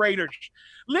 diehard Raiders.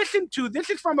 Listen to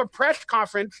this is from a press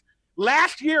conference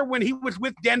last year when he was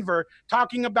with Denver,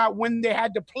 talking about when they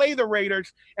had to play the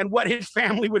Raiders and what his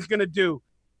family was going to do.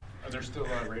 Are there still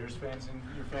Raiders fans in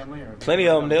your family? Or plenty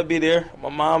of them. They'll be there. My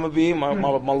mom will be, my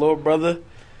little brother.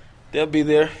 They'll be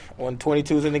there. When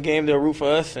 22's in the game, they'll root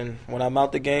for us. And when I'm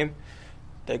out the game,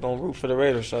 they're going to root for the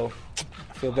Raiders. So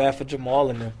I feel bad for Jamal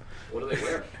and them. What do they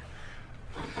wear?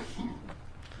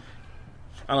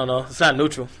 I don't know. It's not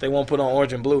neutral. They won't put on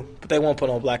orange and blue, but they won't put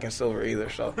on black and silver either.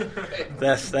 So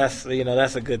that's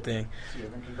a good thing. So you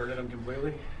haven't converted them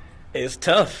completely? It's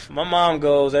tough. My mom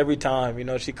goes every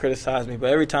time. She criticized me, but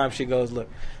every time she goes, look,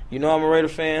 I'm a Raider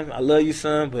fan. I love you,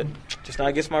 son, but just not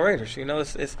against my Raiders.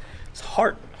 It's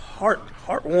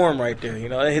heartwarm right there. You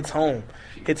know, it hits home.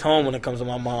 Hits home when it comes to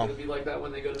my mom. Will it be like that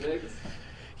when they go to Vegas?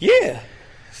 Yeah.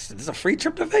 It's a free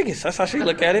trip to Vegas. That's how she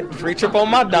look at it. Free trip on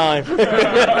my dime. Son,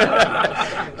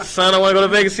 I want to go to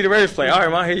Vegas, see the Raiders play. All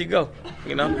right, Ma, here you go.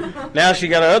 You know. Now she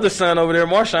got her other son over there,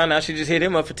 Marshawn. Now she just hit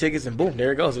him up for tickets, and boom,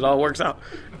 there it goes. It all works out.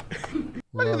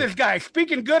 Look at this guy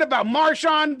speaking good about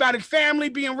Marshawn, about his family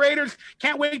being Raiders.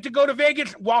 Can't wait to go to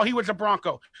Vegas while he was a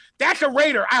Bronco. That's a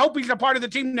Raider. I hope he's a part of the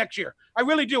team next year. I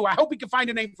really do. I hope he can find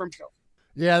a name for himself.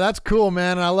 Yeah, that's cool,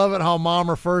 man. And I love it how Mom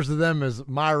refers to them as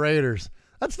my Raiders.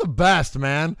 That's the best,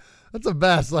 man. That's the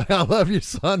best. Like, I love you,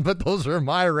 son, but those are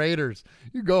my Raiders.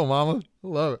 You go, Mama. I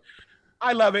love it.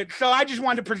 I love it. So I just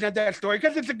wanted to present that story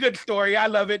because it's a good story. I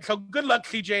love it. So good luck,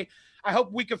 CJ. I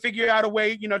hope we can figure out a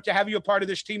way, to have you a part of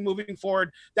this team moving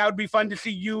forward. That would be fun to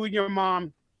see you and your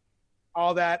mom,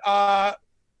 all that.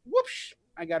 Whoops.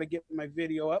 I got to get my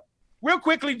video up. Real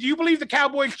quickly, do you believe the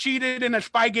Cowboys cheated in a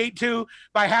Spygate 2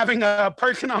 by having a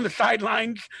person on the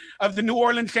sidelines of the New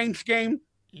Orleans Saints game?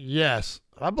 Yes.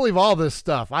 I believe all this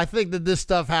stuff. I think that this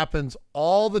stuff happens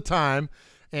all the time.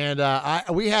 And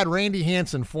we had Randy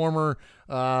Hansen, former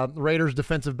Raiders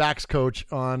defensive backs coach,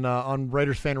 on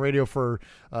Raiders Fan Radio for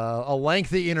a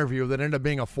lengthy interview that ended up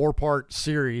being a 4-part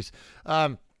series.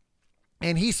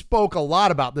 And he spoke a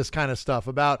lot about this kind of stuff,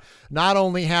 about not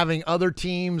only having other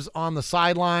teams on the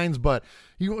sidelines, but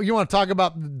you want to talk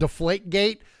about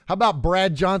Deflategate? How about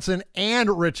Brad Johnson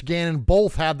and Rich Gannon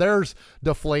both had theirs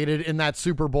deflated in that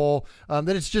Super Bowl?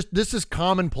 This is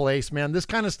commonplace, man. This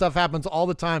kind of stuff happens all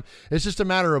the time. It's just a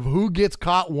matter of who gets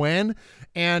caught when.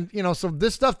 And, so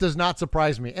this stuff does not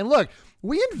surprise me. And look,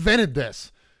 we invented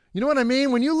this. You know what I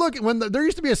mean? When you look, there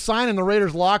used to be a sign in the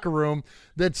Raiders locker room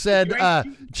that said,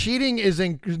 cheating is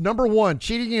number 1,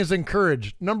 cheating is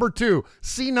encouraged. Number 2,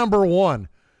 see number 1.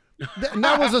 And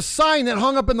that was a sign that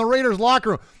hung up in the Raiders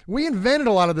locker room. We invented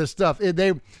a lot of this stuff.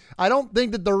 I don't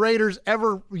think that the Raiders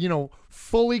ever,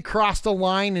 fully crossed a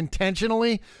line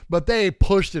intentionally, but they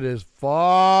pushed it as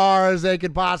far as they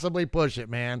could possibly push it,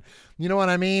 man. You know what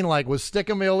I mean? Like, was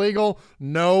stickum illegal?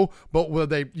 No, but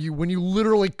when you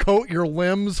literally coat your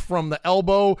limbs from the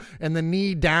elbow and the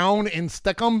knee down in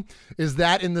stickum, is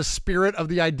that in the spirit of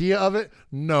the idea of it?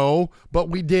 No, but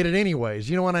we did it anyways.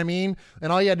 You know what I mean?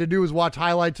 And all you had to do was watch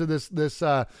highlights of this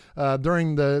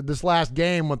during this last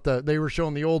game they were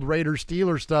showing the old Raiders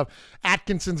Steelers stuff.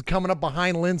 Atkinson's coming up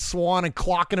behind Lynn Swann and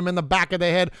clocking him in the back of the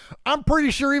head. I'm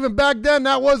pretty sure even back then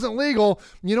that wasn't legal.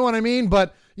 You know what I mean?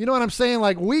 But you know what I'm saying?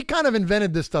 Like, we kind of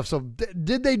invented this stuff. So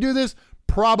did they do this?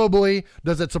 Probably.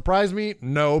 Does it surprise me?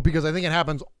 No, because I think it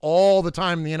happens all the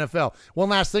time in the NFL. One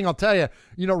last thing I'll tell you.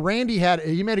 Randy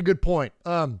made a good point.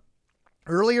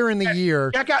 Earlier in the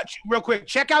year.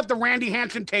 Check out the Randy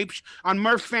Hansen tapes on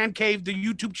Murf's Fan Cave, the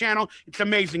YouTube channel. It's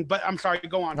amazing. But I'm sorry,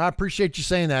 go on. I appreciate you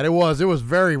saying that. It was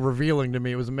very revealing to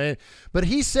me. It was amazing. But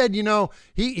he said, he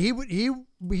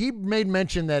made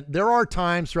mention that there are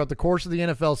times throughout the course of the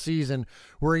NFL season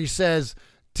where he says,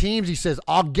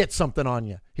 I'll get something on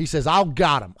you. He says, I've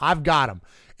got him.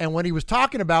 And what he was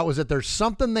talking about was that there's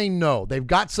something they know. They've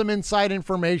got some inside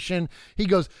information. He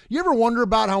goes, you ever wonder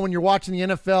about how when you're watching the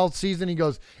NFL season, he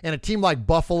goes, and a team like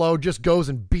Buffalo just goes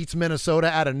and beats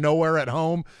Minnesota out of nowhere at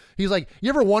home? He's like, you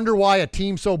ever wonder why a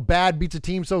team so bad beats a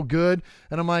team so good?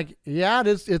 And I'm like, yeah, it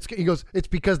is. He goes, it's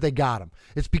because they got him.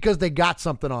 It's because they got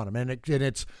something on him. And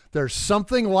there's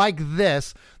something like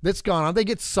this that's gone on. They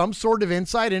get some sort of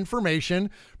inside information,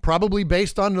 probably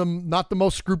based on not the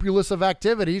most scrupulous of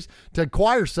activities, to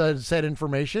acquire said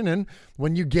information. And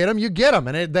when you get them, you get them.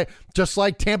 And they just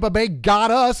like Tampa Bay got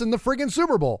us in the friggin'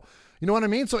 Super Bowl. You know what I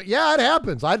mean? So, yeah, it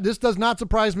happens. This does not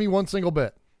surprise me one single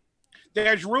bit.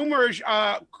 There's rumors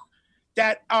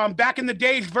that back in the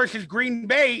days versus Green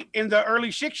Bay in the early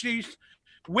 60s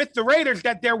with the Raiders,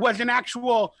 that there was an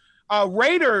actual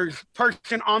Raiders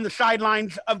person on the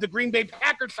sidelines of the Green Bay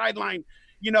Packers sideline,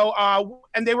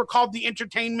 and they were called the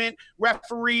entertainment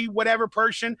referee, whatever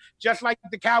person, just like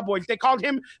the Cowboys. They called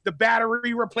him the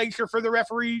battery replacer for the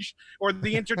referees, or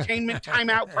the entertainment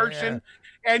timeout person.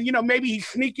 Yeah. And, maybe he's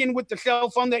sneaking with the cell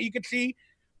phone that you could see.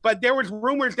 But there was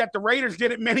rumors that the Raiders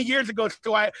did it many years ago,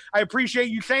 so I appreciate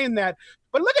you saying that.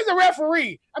 But look at the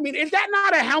referee. I mean, is that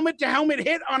not a helmet-to-helmet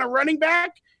hit on a running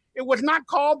back? It was not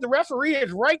called. The referee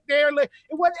is right there.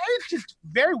 It's just a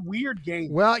very weird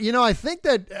game. Well, I think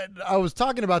that I was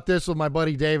talking about this with my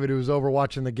buddy David, who was over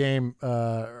watching the game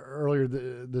earlier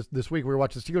this week. We were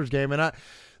watching the Steelers game, and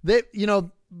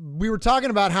we were talking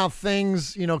about how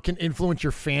things, can influence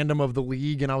your fandom of the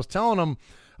league, and I was telling him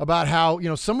about how,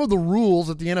 some of the rules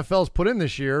that the NFL has put in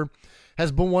this year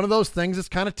has been one of those things that's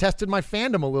kind of tested my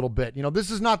fandom a little bit.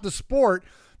 This is not the sport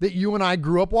that you and I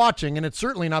grew up watching, and it's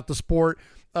certainly not the sport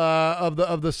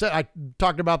of the set. I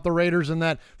talked about the Raiders and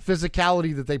that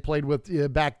physicality that they played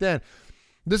with back then.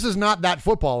 This is not that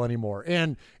football anymore.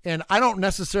 And I don't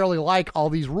necessarily like all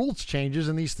these rules changes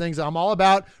and these things. I'm all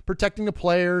about protecting the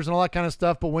players and all that kind of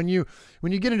stuff. But when you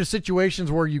get into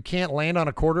situations where you can't land on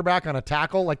a quarterback on a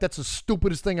tackle, like that's the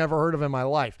stupidest thing I've ever heard of in my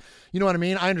life. You know what I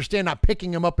mean? I understand not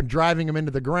picking him up and driving him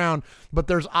into the ground, but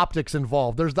there's optics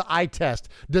involved. There's the eye test.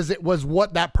 Was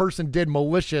what that person did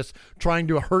malicious, trying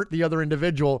to hurt the other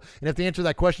individual? And if the answer to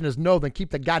that question is no, then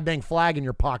keep the goddamn flag in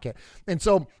your pocket. And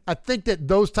so I think that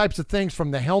those types of things,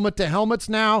 from the helmet to helmets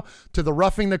now to the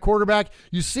roughing the quarterback,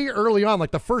 you see early on,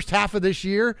 like the first half of this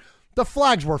year, the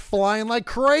flags were flying like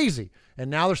crazy. And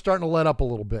now they're starting to let up a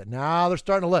little bit.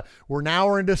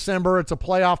 We're in December. It's a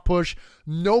playoff push.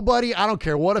 Nobody, I don't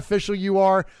care what official you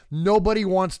are, nobody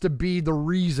wants to be the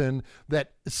reason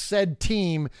that said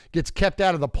team gets kept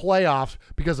out of the playoffs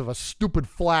because of a stupid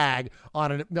flag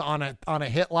on a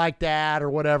hit like that or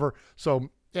whatever. So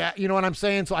yeah, you know what I'm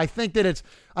saying? So I think that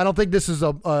I don't think this is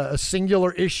a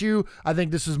singular issue. I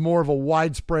think this is more of a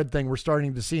widespread thing we're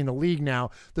starting to see in the league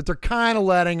now, that they're kind of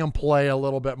letting them play a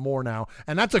little bit more now.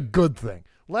 And that's a good thing.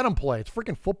 Let them play. It's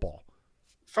freaking football.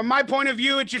 From my point of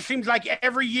view, it just seems like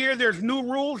every year there's new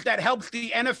rules that helps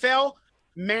the NFL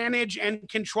manage and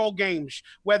control games.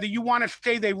 Whether you want to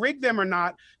say they rig them or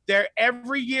not, there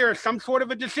every year some sort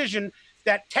of a decision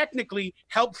that technically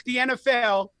helps the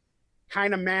NFL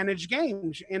kind of manage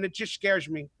games, and it just scares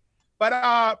me. But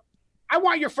I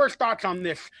want your first thoughts on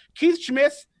this. Keith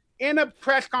Smith, in a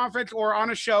press conference or on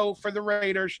a show for the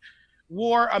Raiders,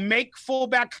 wore a "Make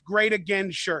Fullbacks Great Again"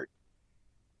 shirt.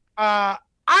 I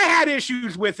had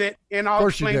issues with it, and I'll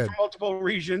explain for multiple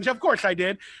reasons. Of course I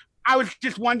did. I was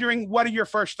just wondering, what are your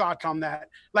first thoughts on that?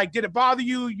 Like, did it bother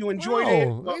you? You enjoyed it?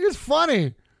 Well, it's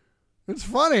funny. It's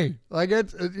funny. Like you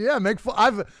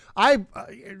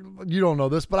don't know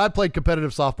this, but I played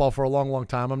competitive softball for a long, long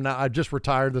time. I just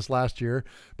retired this last year,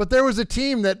 but there was a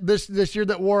team that this year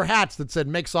that wore hats that said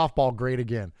 "Make softball great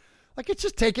again." Like it's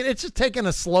just taking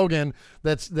a slogan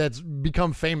that's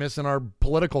become famous in our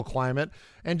political climate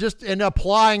and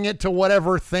applying it to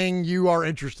whatever thing you are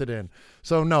interested in.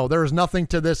 So no, there is nothing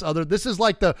to this other. This is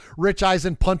like the Rich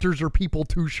Eisen punters or people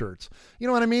two shirts. You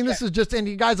know what I mean? This is just, and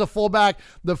you guys a fullback.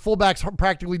 The fullbacks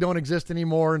practically don't exist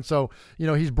anymore, and so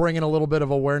he's bringing a little bit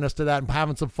of awareness to that and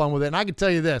having some fun with it. And I can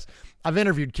tell you this: I've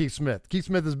interviewed Keith Smith. Keith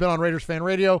Smith has been on Raiders Fan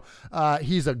Radio.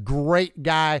 He's a great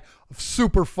guy,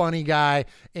 super funny guy,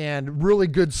 and really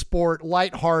good sport,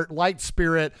 light heart, light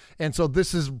spirit. And so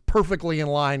this is perfectly in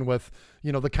line with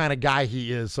the kind of guy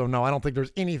he is. So no, I don't think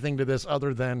there's anything to this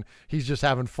other than he's just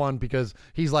having fun because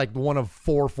he's like one of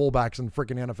 4 fullbacks in the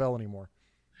freaking NFL anymore.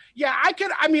 Yeah, I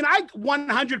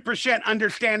 100%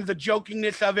 understand the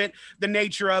jokingness of it, the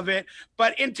nature of it.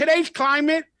 But in today's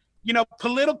climate,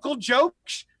 political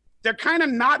jokes, they're kind of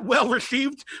not well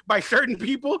received by certain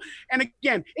people. And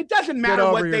again, it doesn't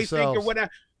matter what they think or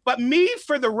whatever. But me,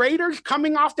 for the Raiders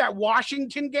coming off that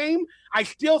Washington game, I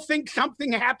still think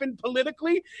something happened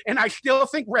politically, and I still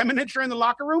think remnants are in the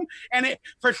locker room. And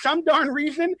for some darn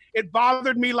reason, it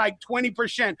bothered me like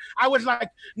 20%. I was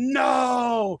like,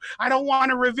 no, I don't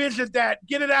want to revisit that.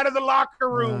 Get it out of the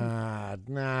locker room.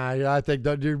 I think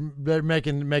they're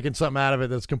making something out of it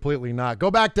that's completely not. Go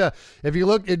back to, if you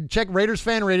look, check Raiders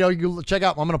Fan Radio, you check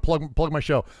out, I'm going to plug my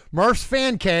show, Murf's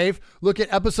Fan Cave. Look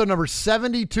at episode number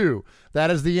 72. That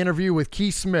is the interview with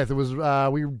Keith Smith. It was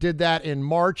we did that in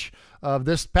March of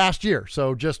this past year.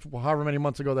 So just however many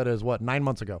months ago that is, 9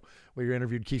 months ago, we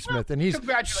interviewed Keith Smith. And he's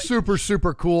super,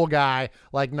 super cool guy.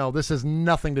 Like, no, this has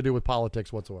nothing to do with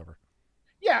politics whatsoever.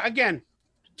 Yeah, again,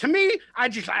 to me, I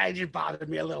just bothered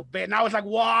me a little bit. And I was like,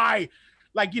 why?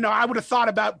 Like, I would have thought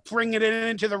about bringing it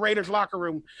into the Raiders locker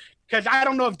room. Because I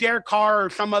don't know if Derek Carr or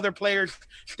some other players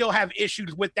still have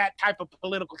issues with that type of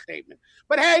political statement.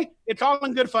 But hey, it's all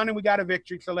in good fun, and we got a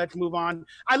victory, so let's move on.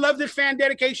 I love this fan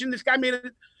dedication. This guy made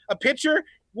a picture,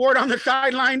 wore it on the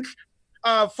sidelines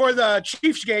for the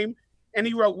Chiefs game, and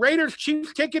he wrote, "Raiders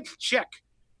Chiefs tickets, check.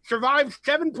 Survived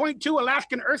 7.2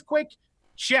 Alaskan earthquake,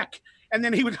 check." And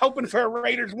then he was hoping for a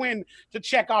Raiders win to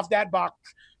check off that box.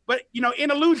 But,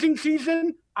 in a losing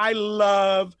season, I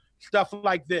love stuff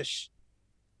like this.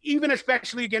 Even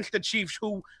especially against the Chiefs,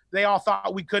 who they all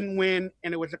thought we couldn't win,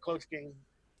 and it was a close game.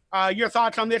 Your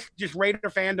thoughts on this? Just Raider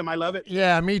fandom. I love it.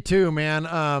 Yeah, me too, man.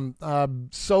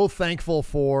 So thankful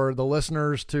for the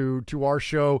listeners to our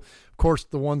show. Of course,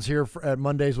 the ones here at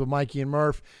Mondays with Mikey and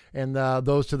Murf, and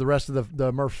those to the rest of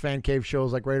the Murph's Fan Cave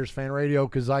shows like Raiders Fan Radio,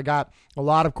 because I got a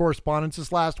lot of correspondence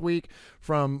this last week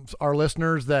from our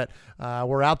listeners that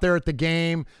were out there at the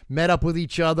game, met up with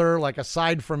each other, like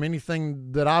aside from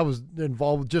anything that I was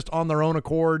involved with, just on their own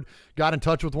accord, got in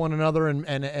touch with one another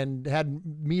and had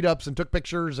meetups and took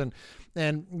pictures and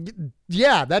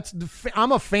yeah,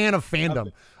 I'm a fan of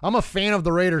fandom. I'm a fan of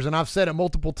the Raiders, and I've said it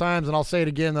multiple times, and I'll say it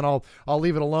again, then I'll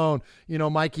leave it alone. You know,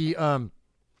 Mikey,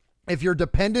 if you're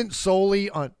dependent solely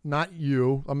on, not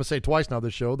you, I'm going to say twice now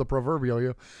this show, the proverbial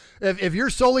you. If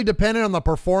you're solely dependent on the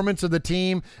performance of the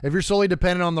team, if you're solely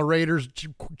dependent on the Raiders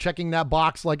checking that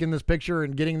box like in this picture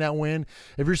and getting that win,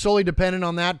 if you're solely dependent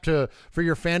on that for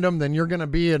your fandom, then you're going to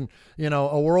be in,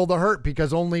 a world of hurt,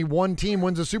 because only one team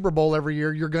wins a Super Bowl every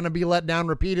year. You're going to be let down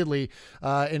repeatedly.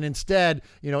 And instead,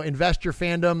 invest your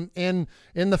fandom in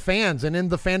the fans and in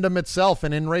the fandom itself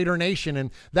and in Raider Nation.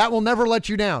 And that will never let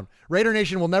you down. Raider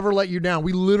Nation will never let you down.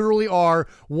 We literally are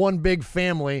one big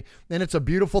family, and it's a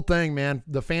beautiful thing, man.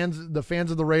 The fans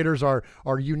of the Raiders are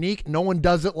unique. No one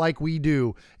does it like we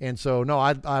do. And so, no,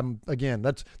 I'm again,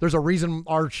 there's a reason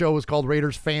our show is called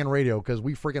Raiders Fan Radio, because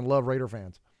we freaking love Raider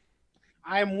fans.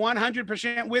 I am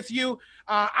 100% with you.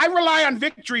 I rely on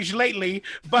victories lately,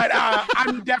 but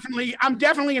I'm definitely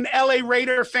an LA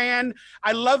Raider fan.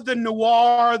 I love the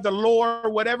noir, the lore,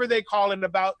 whatever they call it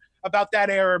about that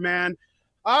era, man.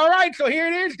 All right, so here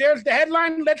it is. There's the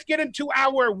headline. Let's get into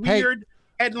our weird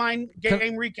headline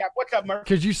game recap. What's up, Murf?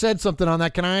 Because you said something on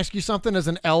that. Can I ask you something as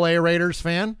an LA Raiders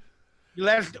fan?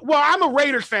 Well, I'm a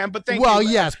Raiders fan, but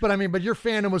yes, but but your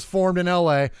fandom was formed in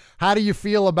LA. How do you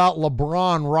feel about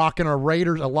LeBron rocking a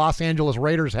Los Angeles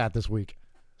Raiders hat this week?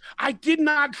 I did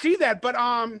not see that, but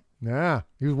yeah,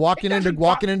 he was walking into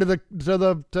the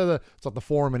it's not the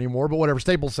Forum anymore, but whatever,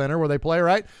 Staples Center where they play,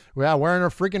 right? Yeah, wearing a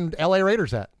freaking LA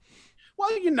Raiders hat. Well,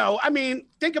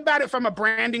 think about it from a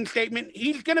branding statement.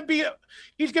 He's going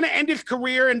to end his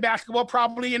career in basketball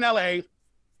probably in LA.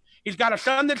 He's got a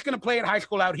son that's going to play at high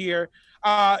school out here.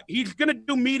 He's going to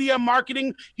do media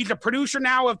marketing. He's a producer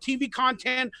now of TV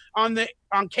content on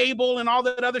cable and all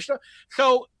that other stuff.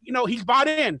 So, he's bought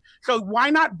in. So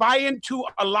why not buy into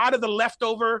a lot of the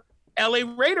leftover LA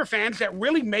Raider fans that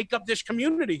really make up this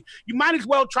community? You might as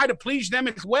well try to please them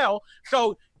as well.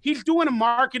 So he's doing a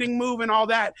marketing move and all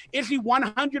that. Is he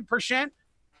 100%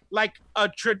 like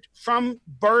from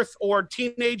birth or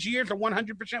teenage years a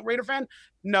 100% Raider fan?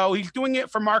 No, he's doing it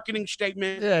for marketing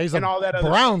statement. Yeah, he's and all that other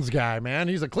Browns guy, man.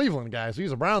 He's a Cleveland guy, so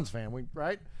he's a Browns fan,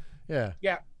 right? Yeah.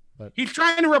 Yeah. But he's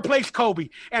trying to replace Kobe.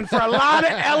 And for a lot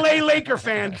of LA Laker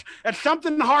fans, that's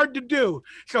something hard to do.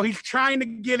 So he's trying to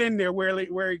get in there where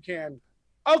he can.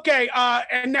 Okay,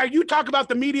 and now you talk about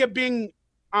the media being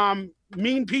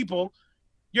mean people.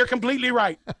 You're completely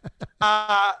right.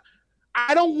 I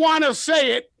don't want to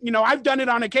say it. I've done it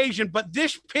on occasion, but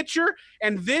this picture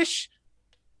and this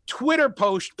Twitter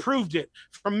post proved it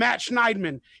from Matt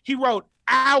Schneidman. He wrote,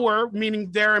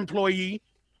 meaning their employee,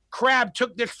 Crab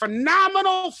took this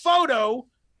phenomenal photo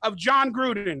of John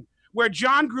Gruden, where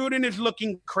John Gruden is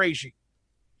looking crazy.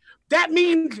 That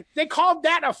means they called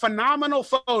that a phenomenal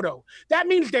photo. That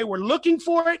means they were looking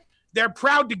for it. They're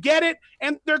proud to get it,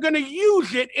 and they're going to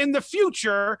use it in the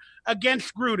future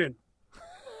against Gruden.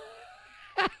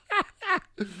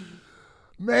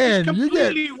 Man, it's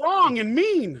completely wrong and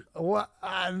mean. Well,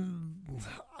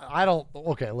 I don't.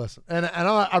 Okay, listen, and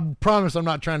I promise I'm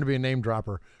not trying to be a name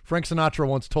dropper. Frank Sinatra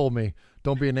once told me,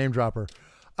 "Don't be a name dropper."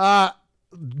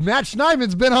 Matt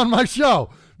Schneidman's been on my show.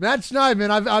 Matt Schneidman,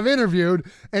 I've interviewed,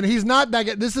 and he's not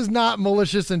that. This is not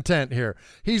malicious intent here.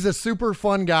 He's a super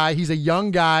fun guy. He's a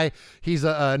young guy. He's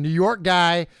a New York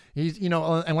guy. He's,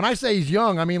 and when I say he's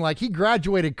young, I mean like he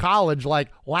graduated college like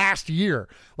last year.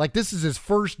 Like this is his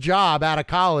first job out of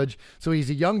college. So he's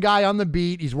a young guy on the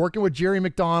beat. He's working with Jerry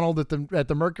McDonald at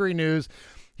the Mercury News.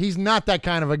 He's not that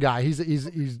kind of a guy. He's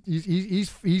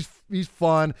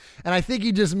fun, and I think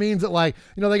he just means that, like,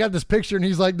 they got this picture, and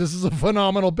he's like, "This is a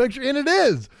phenomenal picture," and it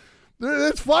is.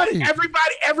 It's funny.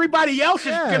 Everybody else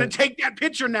is going to take that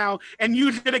picture now and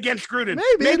use it against Gruden.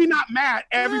 Maybe not Matt.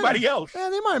 Everybody else. Yeah,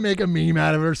 they might make a meme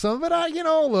out of it or something. But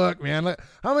look, man,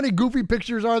 how many goofy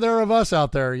pictures are there of us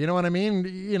out there? You know what I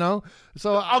mean?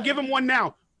 So I'll give him one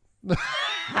now.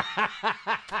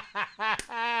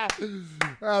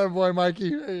 Attaboy, Mikey.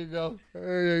 There you go.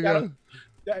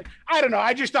 I don't know.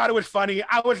 I just thought it was funny.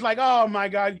 I was like, oh my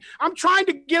God, I'm trying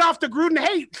to get off the Gruden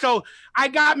hate. So I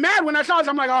got mad when I saw this.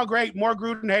 I'm like, oh great, more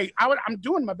Gruden hate. I'm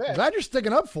doing my best. Glad you're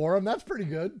sticking up for him. That's pretty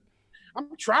good.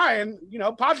 I'm trying,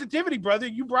 positivity, brother.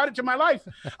 You brought it to my life.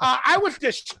 I was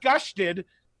disgusted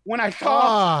when I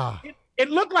saw it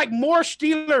looked like more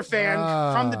Steeler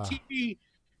fans from the TV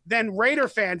than Raider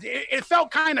fans. It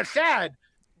felt kind of sad.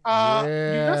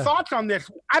 Your thoughts on this?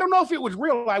 I don't know if it was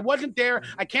real. I wasn't there.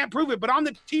 I can't prove it. But on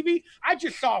the TV, I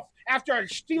just saw, after a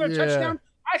Steeler touchdown,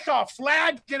 I saw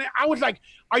flags, and I was like,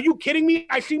 are you kidding me?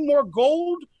 I see more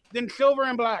gold than silver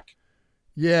and black.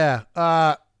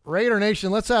 Yeah. Raider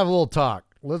Nation, let's have a little talk.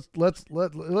 Let's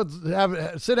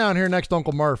sit down here next to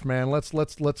Uncle Murf, man.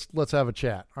 Let's have a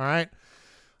chat. All right.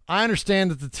 I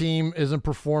understand that the team isn't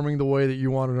performing the way that you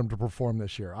wanted them to perform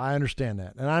this year. I understand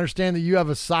that. And I understand that you have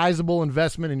a sizable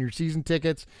investment in your season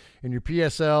tickets and your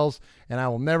PSLs, and I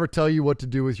will never tell you what to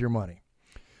do with your money.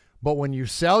 But when you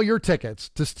sell your tickets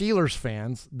to Steelers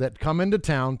fans that come into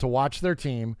town to watch their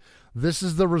team, this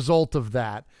is the result of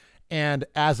that. And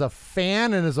as a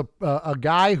fan and as a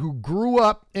guy who grew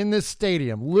up in this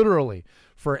stadium, literally,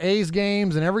 for A's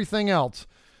games and everything else,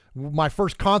 my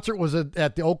first concert was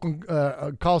at the Oakland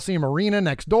Coliseum Arena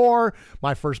next door.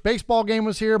 My first baseball game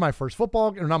was here. My first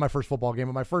football, or not my first football game,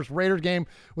 but my first Raiders game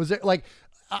was there. Like,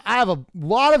 I have a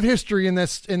lot of history in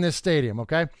this stadium,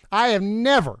 okay? I have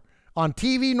never, on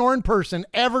TV nor in person,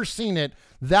 ever seen it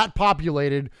that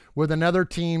populated with another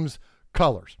team's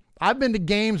colors. I've been to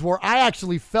games where I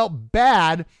actually felt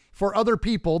bad for other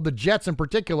people, the Jets in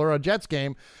particular, a Jets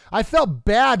game. I felt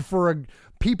bad for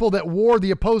people that wore the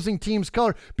opposing team's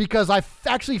color because I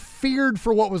actually feared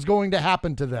for what was going to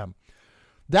happen to them.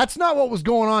 That's not what was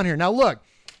going on here. Now, look,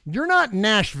 you're not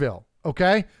Nashville,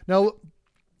 okay? Now,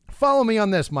 follow me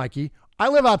on this, Mikey. I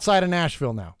live outside of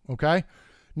Nashville now, okay?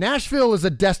 Nashville is a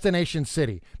destination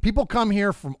city. People come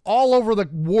here from all over the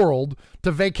world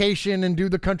to vacation and do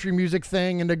the country music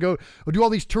thing and to go do all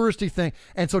these touristy things.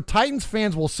 And so Titans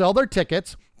fans will sell their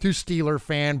tickets to Steeler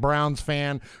fan, Browns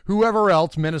fan, whoever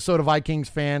else, Minnesota Vikings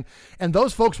fan. And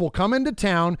those folks will come into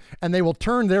town and they will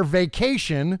turn their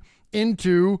vacation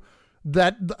into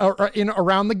that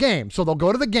around the game. So they'll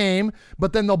go to the game,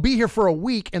 but then they'll be here for a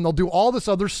week and they'll do all this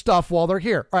other stuff while they're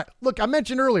here. All right, look, I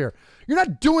mentioned earlier, you're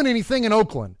not doing anything in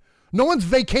Oakland. No one's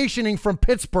vacationing from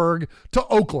Pittsburgh to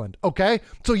Oakland, okay?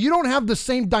 So you don't have the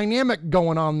same dynamic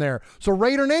going on there. So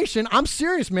Raider Nation, I'm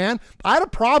serious, man. I had a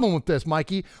problem with this,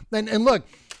 Mikey. And look,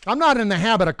 I'm not in the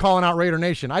habit of calling out Raider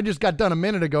Nation. I just got done a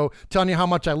minute ago telling you how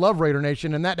much I love Raider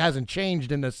Nation, and that hasn't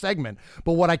changed in this segment.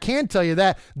 But what I can tell you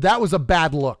that was a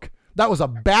bad look. That was a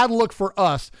bad look for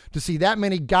us to see that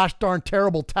many gosh darn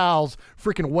terrible towels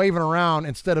freaking waving around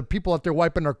instead of people out there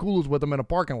wiping their coolers with them in a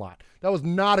parking lot. That was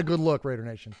not a good look, Raider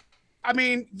Nation. I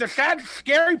mean, the sad,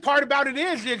 scary part about it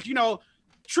is,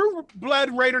 true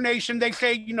blood Raider Nation, they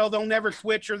say, they'll never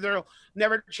switch or they'll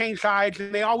never change sides,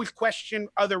 and they always question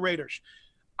other Raiders.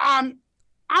 I'm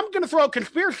going to throw a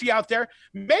conspiracy out there.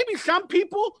 Maybe some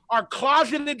people are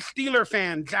closeted Steeler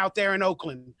fans out there in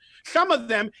Oakland. Some of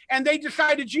them, and they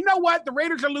decided, you know what? The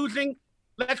Raiders are losing.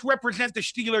 Let's represent the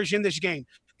Steelers in this game.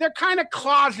 They're kind of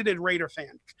closeted Raider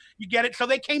fans. You get it? So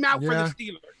they came out for the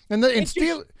Steelers.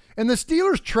 And the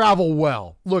Steelers travel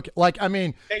well. Look, they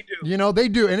do. They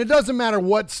do. And it doesn't matter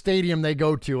what stadium they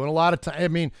go to. And a lot of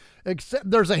time, except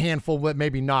there's a handful, but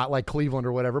maybe not, like Cleveland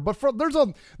or whatever. But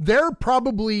they're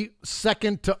probably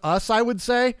second to us, I would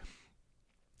say,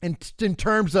 in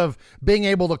terms of being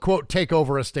able to, quote, take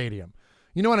over a stadium.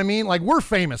 You know what I mean? Like, we're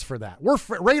famous for that.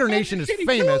 Raider Nation is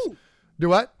famous. Too. Do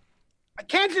what?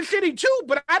 Kansas City too,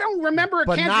 but I don't remember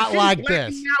but Kansas not City like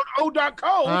this. Out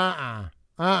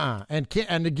O.co.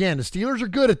 And again, the Steelers are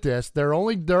good at this. They're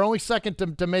only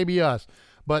second to maybe us,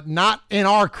 but not in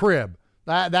our crib.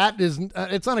 That is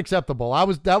it's unacceptable.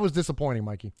 That was disappointing,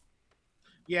 Mikey.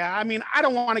 Yeah, I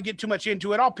don't want to get too much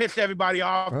into it. I'll piss everybody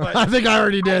off. But I think I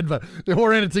already did, but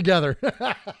we're in it together.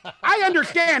 I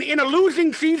understand. In a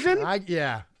losing season.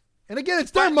 Yeah. And again,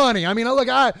 it's their money.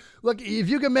 Look, if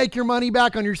you can make your money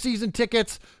back on your season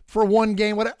tickets for one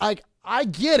game, I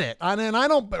get it. And I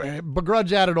don't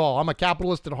begrudge that at all. I'm a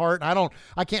capitalist at heart. I'm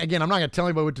not going to tell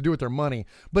anybody what to do with their money,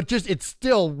 but it's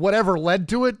still whatever led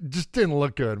to it just didn't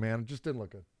look good, man. It just didn't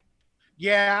look good.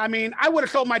 Yeah, I would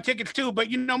have sold my tickets too, but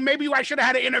maybe I should have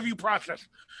had an interview process.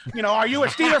 Are you a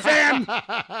Steeler fan?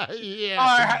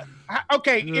 Yeah.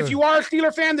 Okay, if you are a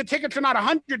Steeler fan, the tickets are not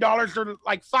 $100; they're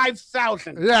like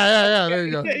 $5,000. Yeah. There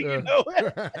you go.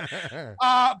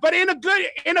 But in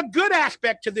a good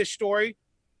aspect to this story,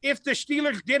 if the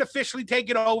Steelers did officially take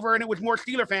it over and it was more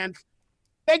Steeler fans,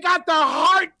 they got the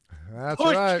heart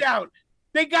pushed out.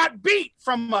 They got beat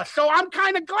from us. So I'm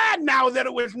kind of glad now that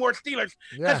it was more Steelers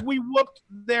because we whooped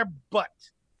their butt.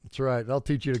 That's right. They'll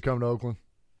teach you to come to Oakland.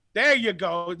 There you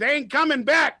go. They ain't coming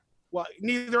back. Well,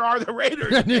 neither are the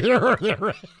Raiders. Neither are the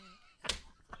Raiders.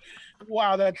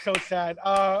 Wow, that's so sad.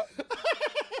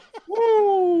 Woo,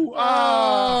 Ooh,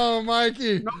 Oh,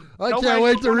 Mikey. I can't nobody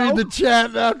wait to read the knows.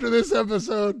 chat after this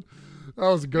episode. That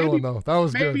was a good one, though. That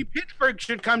was Maybe good. Pittsburgh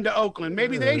should come to Oakland.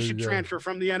 Maybe There they you should go. transfer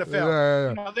from the NFL. Yeah.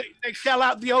 You know, they sell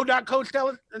out the O.Co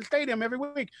Stadium every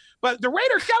week. But the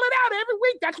Raiders sell it out every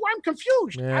week. That's why I'm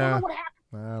confused. I don't Yeah. know what happened.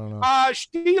 I don't know.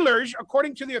 Steelers,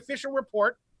 according to the official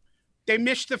report, they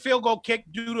missed the field goal kick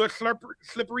due to a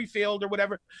slippery field or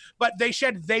whatever. But they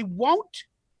said they won't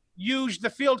use the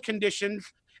field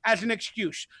conditions as an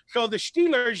excuse. So the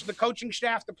Steelers, the coaching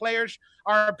staff, the players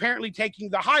are apparently taking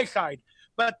the high side.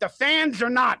 But the fans are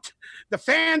not. The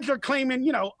fans are claiming,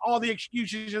 you know, all the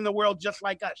excuses in the world just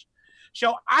like us.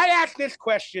 So I asked this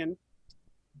question.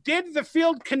 Did the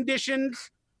field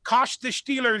conditions cost the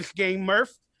Steelers game, Murf?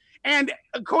 And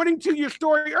according to your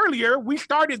story earlier, we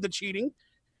started the cheating.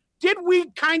 Did we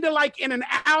kind of like in an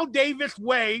Al Davis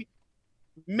way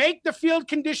make the field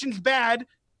conditions bad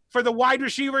for the wide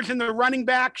receivers and the running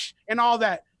backs and all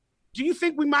that? Do you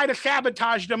think we might have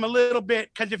sabotaged them a little bit?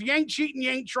 Because if you ain't cheating, you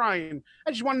ain't trying.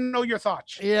 I just want to know your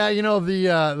thoughts. Yeah, you know,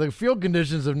 the field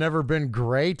conditions have never been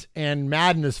great, and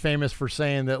Madden is famous for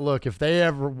saying that, look, if they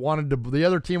ever wanted to, the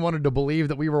other team wanted to believe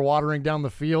that we were watering down the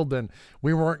field, then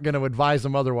we weren't going to advise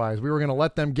them otherwise. We were going to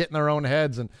let them get in their own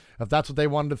heads, and if that's what they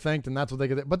wanted to think, then that's what they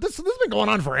could. But this has been going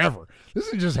on forever. This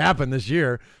didn't just happen this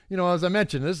year. You know, as I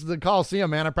mentioned, this is the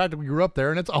Coliseum, man. I practically grew up there,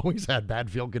 and it's always had bad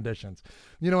field conditions.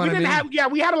 You know what I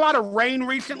mean? We had a lot of rain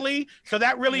recently, so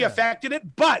that really affected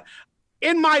it. But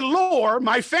in my lore,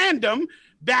 my fandom,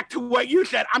 back to what you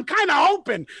said, I'm kind of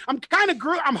hoping. I'm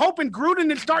hoping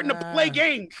Gruden is starting to play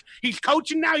games. He's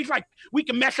coaching now. He's like, we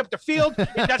can mess up the field.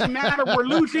 It doesn't matter. We're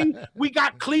losing. We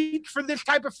got cleats for this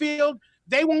type of field.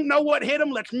 They won't know what hit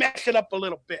them. Let's mess it up a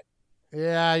little bit.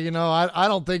 Yeah, you know, I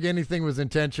don't think anything was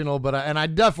intentional, but I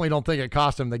definitely don't think it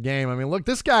cost him the game. I mean, look,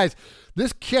 this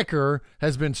kicker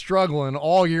has been struggling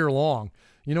all year long.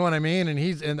 You know what I mean? And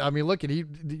look at he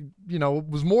you know, it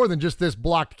was more than just this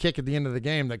blocked kick at the end of the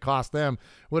game that cost them.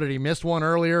 What did he miss one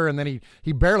earlier, and then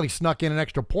he barely snuck in an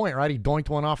extra point, right? He doinked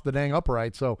one off the dang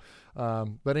upright. So,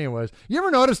 but anyways, you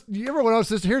ever notice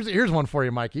this? Here's one for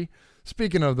you, Mikey.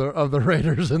 Speaking of the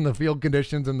Raiders and the field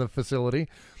conditions and the facility.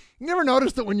 You ever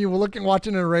notice that when you were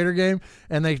watching a Raider game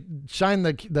and they shine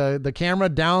the camera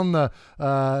down the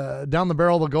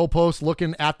barrel of the goalpost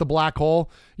looking at the black hole,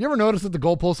 you ever notice that the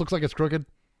goalpost looks like it's crooked?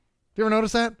 You ever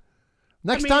notice that?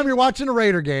 Next time you're watching a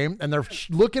Raider game and they're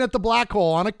looking at the black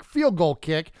hole on a field goal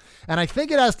kick, and I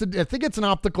think it's an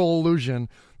optical illusion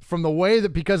from the way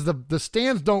that, because the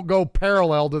stands don't go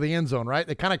parallel to the end zone, right?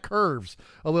 It kind of curves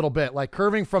a little bit, like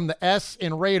curving from the S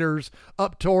in Raiders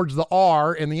up towards the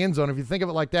R in the end zone. If you think of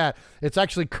it like that, it's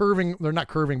actually curving. They're not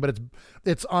curving, but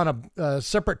it's on a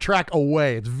separate track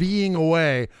away. It's Ving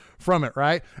away from it,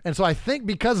 right? And so I think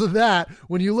because of that,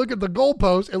 when you look at the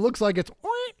goalpost, it looks like it's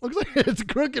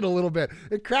crooked a little bit.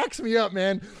 It cracks me up,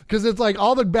 man, because it's like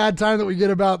all the bad time that we get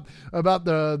about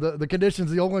the conditions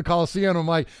of the Oakland Coliseum. I'm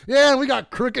like, yeah, we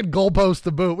got crooked goalposts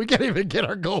to boot. We can't even get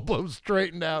our goalposts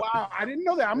straightened out. Wow, I didn't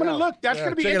know that. I'm gonna look. That's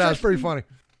gonna be check interesting. it out. It's pretty funny.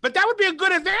 But that would be a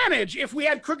good advantage if we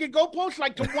had crooked goalposts,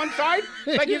 like to one side.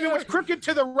 Like if it was crooked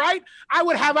to the right, I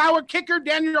would have our kicker,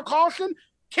 Daniel Carlson,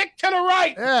 kick to the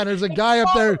right. Yeah, and there's a guy up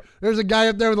there. There's a guy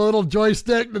up there with a little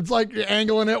joystick that's like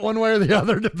angling it one way or the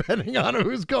other, depending on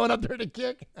who's going up there to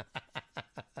kick.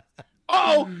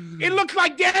 Oh, it looks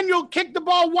like Daniel kicked the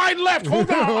ball wide left.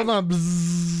 Hold on. Hold on.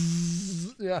 Bzzz.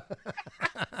 Yeah.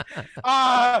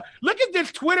 Look at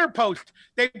this Twitter post.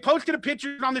 They posted a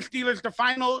picture on the Steelers, the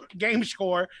final game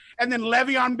score, and then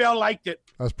Le'Veon Bell liked it.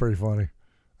 That's pretty funny.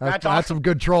 That's That's some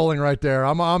good trolling right there.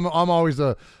 I'm always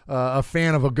a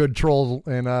fan of a good troll,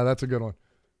 and that's a good one.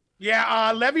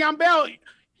 Yeah, Le'Veon Bell,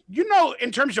 you know,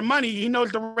 in terms of money, he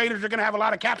knows the Raiders are going to have a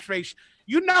lot of cap space.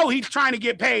 You know he's trying to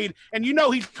get paid, and you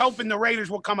know he's hoping the Raiders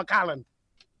will come a-calling.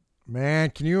 Man,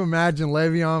 can you imagine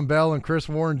Le'Veon Bell and Chris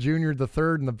Warren Jr. the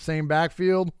third in the same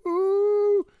backfield?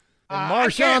 Ooh. And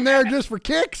Marshawn there just for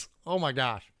kicks? Oh, my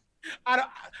gosh. I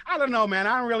don't know, man.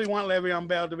 I don't really want Le'Veon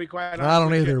Bell to be quite honest. I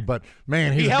don't either, but,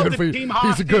 man, he's held a good the team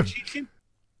hostage. He's a good.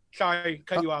 Sorry,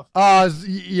 cut you off.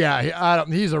 Yeah,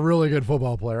 he's a really good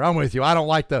football player. I'm with you. I don't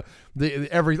like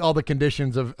all the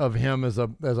conditions of him as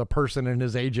a person and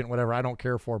his agent, whatever. I don't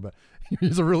care for, but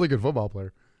he's a really good football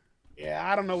player.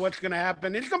 Yeah, I don't know what's going to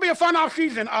happen. It's going to be a fun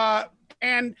offseason.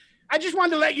 And I just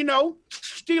wanted to let you know,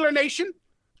 Steeler Nation.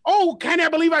 Oh, can I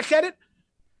believe I said it?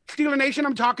 Steeler Nation,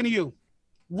 I'm talking to you.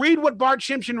 Read what Bart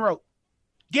Simpson wrote.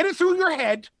 Get it through your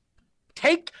head.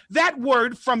 Take that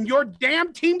word from your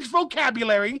damn team's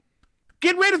vocabulary.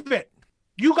 Get rid of it.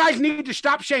 You guys need to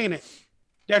stop saying it.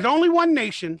 There's only one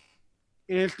nation,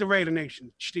 and it's the Raider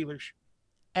Nation, Steelers.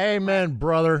 Amen,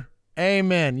 brother.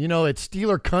 Amen. You know, it's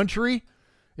Steeler country.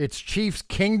 It's Chiefs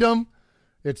kingdom.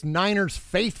 It's Niners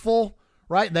faithful,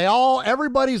 right?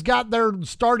 Everybody's got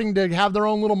starting to have their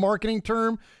own little marketing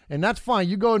term, and that's fine.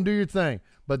 You go and do your thing.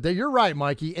 But you're right,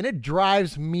 Mikey, and it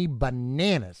drives me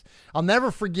bananas. I'll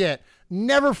never forget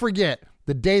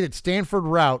the day that Stanford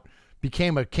Routt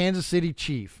became a Kansas City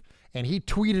Chief, and he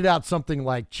tweeted out something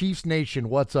like, Chiefs Nation,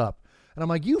 what's up? And I'm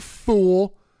like, you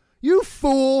fool.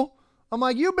 I'm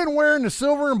like, you've been wearing the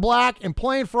silver and black and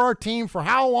playing for our team for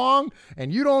how long?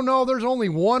 And you don't know there's only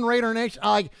one Raider Nation?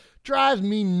 Drives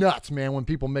me nuts, man, when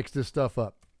people mix this stuff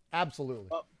up. Absolutely.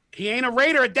 Well, he ain't a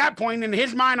Raider at that point. In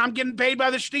his mind, I'm getting paid by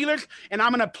the Steelers, and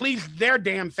I'm going to please their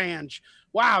damn fans.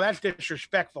 Wow, that's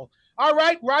disrespectful. All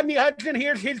right, Rodney Hudson,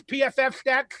 here's his PFF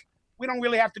stats. We don't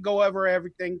really have to go over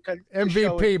everything.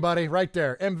 MVP, buddy, right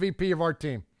there. MVP of our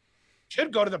team.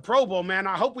 Should go to the Pro Bowl, man.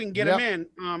 I hope we can get him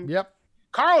in. Yep.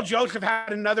 Carl Joseph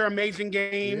had another amazing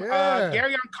game. Yeah.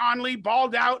 Garyon Conley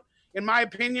balled out, in my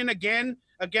opinion, again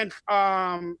against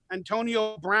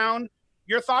Antonio Brown.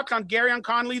 Your thoughts on Garyon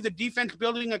Conley, the defense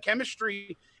building a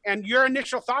chemistry, and your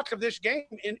initial thoughts of this game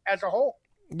as a whole?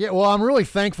 Yeah, well, I'm really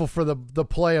thankful for the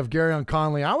play of Garyon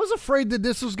Conley. I was afraid that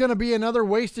this was going to be another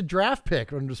wasted draft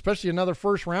pick, and especially another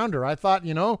first rounder. I thought,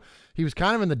 he was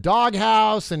kind of in the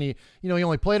doghouse, and he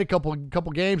only played a couple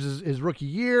games his rookie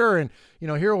year, and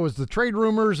here was the trade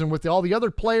rumors, and with all the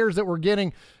other players that were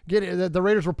getting that the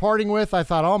Raiders were parting with, I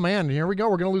thought, oh man, here we go,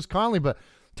 we're going to lose Conley. But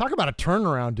talk about a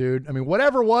turnaround, dude. I mean,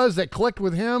 whatever it was that clicked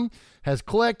with him has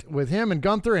clicked with him and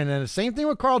Gunther, and then the same thing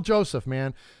with Carl Joseph,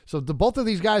 man. So both of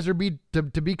these guys are to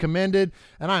be commended,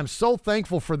 and I'm so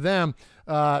thankful for them.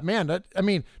 Dude,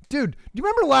 do you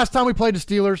remember the last time we played the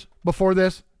Steelers before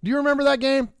this? Do you remember that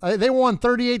game? They won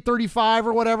 38-35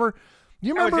 or whatever. Do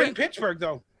you remember? I was in Pittsburgh,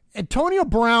 though. Antonio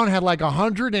Brown had like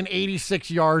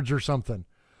 186 yards or something.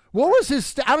 What was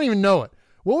his I don't even know it.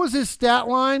 What was his stat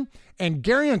line? And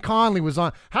Garyon Conley was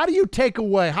on. How do you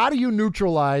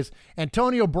neutralize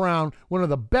Antonio Brown, one of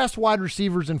the best wide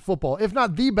receivers in football, if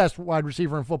not the best wide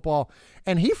receiver in football?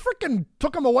 And he freaking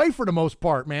took him away for the most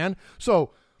part, man.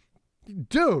 So,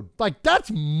 dude,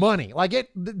 that's money.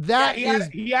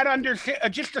 He had under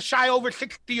just a shy over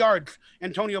 60 yards,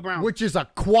 Antonio Brown. Which is a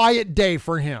quiet day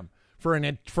for him. For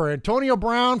Antonio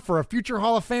Brown, for a future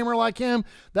Hall of Famer like him,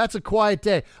 that's a quiet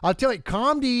day. I'll tell you,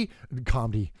 Conley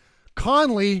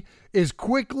is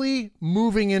quickly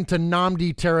moving into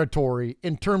Namdi territory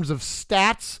in terms of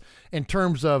stats, in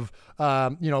terms of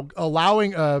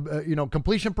allowing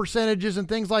completion percentages and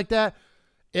things like that.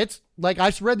 It's like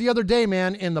I read the other day,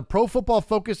 man, in the Pro Football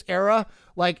Focus era,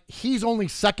 he's only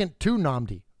second to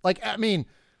Namdi.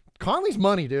 Conley's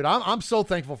money, dude. I'm so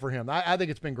thankful for him. I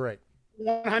think it's been great.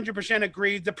 100%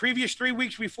 agreed. The previous 3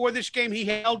 weeks before this game, he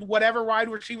held whatever wide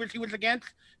receivers he was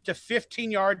against to 15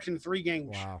 yards in 3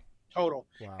 games. Wow. Total.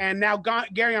 Wow. And now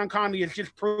Garyon Conley has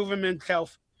just proven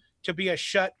himself to be a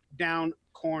shutdown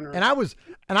corner. And I was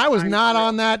not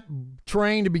on that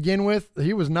train to begin with.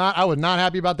 I was not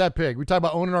happy about that pick. We talk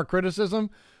about owning our criticism.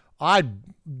 I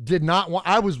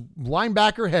was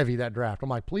linebacker heavy that draft. I'm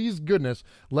like, please goodness,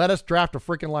 let us draft a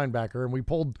freaking linebacker. And we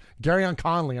pulled Garyon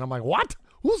Conley, and I'm like, what?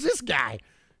 Who's this guy?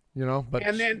 But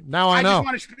and then now I know.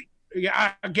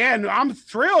 Again, I'm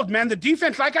thrilled, man. The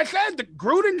defense, like I said, the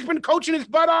Gruden's been coaching his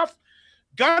butt off.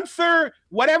 Gunther,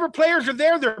 whatever players are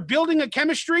there, they're building a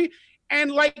chemistry. And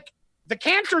the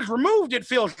cancer's removed, it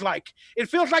feels like. It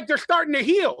feels like they're starting to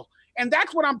heal. And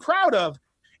that's what I'm proud of.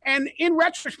 And in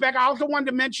retrospect, I also wanted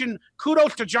to mention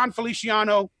kudos to John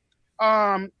Feliciano.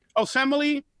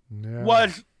 Osemele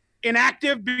was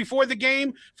inactive before the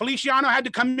game. Feliciano had to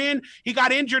come in. He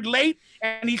got injured late,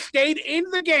 and he stayed in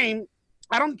the game.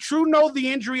 I don't know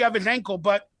the injury of his ankle,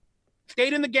 but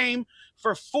stayed in the game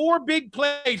for 4 big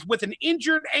plays with an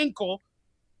injured ankle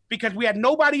because we had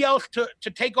nobody else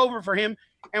to take over for him,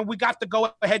 and we got the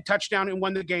go-ahead touchdown and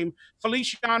won the game.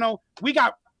 Feliciano, we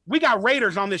got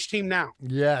Raiders on this team now.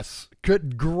 Yes.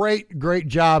 Great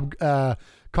job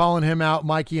calling him out,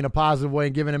 Mikey, in a positive way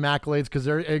and giving him accolades, because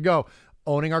there you go.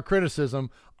 Owning our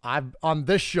criticism. I've on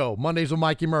this show, Mondays with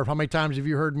Mikey Murf. How many times have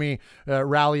you heard me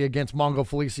rally against Mongo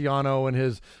Feliciano and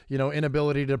his,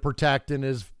 inability to protect and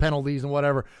his penalties and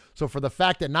whatever? So for the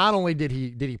fact that not only did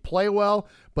he play well,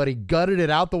 but he gutted it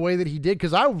out the way that he did,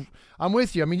 because I'm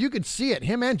with you. I mean, you could see it.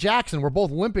 Him and Jackson were both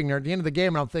limping there at the end of the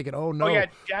game, and I'm thinking, oh no,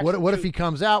 what if he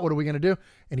comes out? What are we gonna do?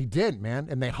 And he did, man.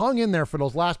 And they hung in there for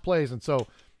those last plays, and so.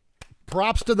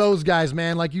 Props to those guys,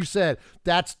 man. Like you said,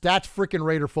 that's freaking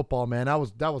Raider football, man. That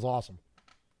was awesome.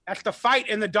 That's the fight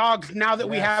in the dogs now that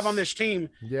we have on this team.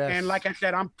 Yes. And like I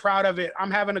said, I'm proud of it. I'm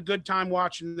having a good time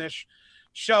watching this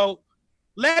show.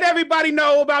 Let everybody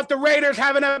know about the Raiders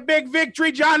having a big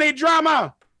victory, Johnny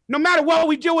Drama. No matter what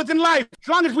we deal with in life, as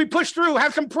long as we push through,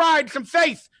 have some pride, some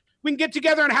faith, we can get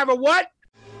together and have a what?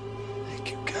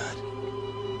 Thank you, God.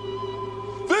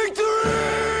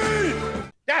 Victory!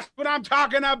 That's what I'm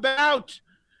talking about.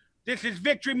 This is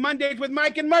Victory Mondays with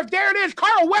Mike and Murf. There it is,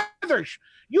 Carl Weathers.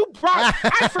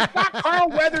 I forgot Carl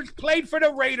Weathers played for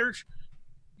the Raiders.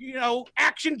 You know,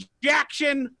 Action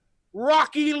Jackson,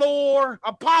 Rocky Lore,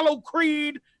 Apollo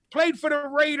Creed, played for the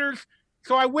Raiders.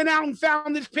 So I went out and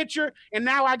found this picture, and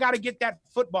now I got to get that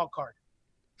football card.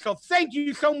 So thank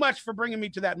you so much for bringing me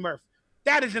to that, Murf.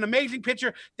 That is an amazing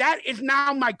picture. That is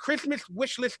now my Christmas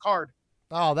wish list card.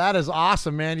 Oh, that is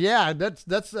awesome, man. Yeah,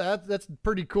 that's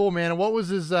pretty cool, man. And what was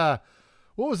his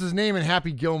name in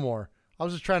Happy Gilmore? I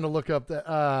was just trying to look up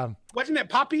that. Wasn't it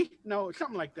Poppy? No,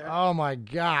 something like that. Oh my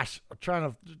gosh, I'm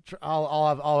trying to.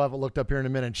 I'll have it looked up here in a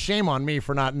minute. Shame on me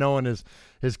for not knowing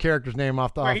his character's name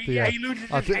he loses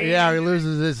his hand. Yeah, he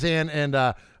loses his hand, and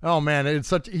oh man,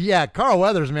 it's Carl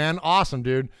Weathers, man, awesome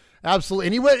dude.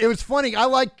 Absolutely. And it was funny. I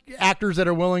like actors that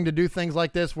are willing to do things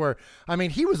like this where, I mean,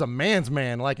 he was a man's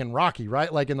man, like in Rocky,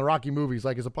 right? Like in the Rocky movies,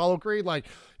 like as Apollo Creed, like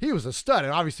he was a stud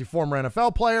and obviously former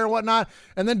NFL player and whatnot.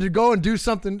 And then to go and do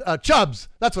something, Chubbs,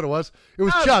 that's what it was. It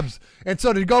was Chubbs. And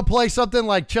so to go play something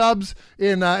like Chubbs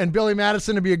in Billy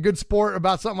Madison to be a good sport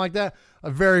about something like that,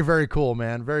 very, very cool,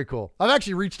 man. Very cool. I've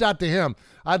actually reached out to him.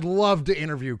 I'd love to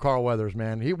interview Carl Weathers,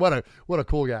 man. What a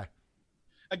cool guy.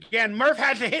 Again, Murf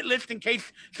has a hit list in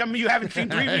case some of you haven't seen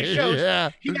previous shows.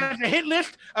 Yeah. He has a hit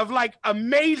list of like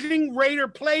amazing Raider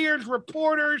players,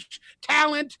 reporters,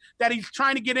 talent that he's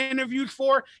trying to get interviews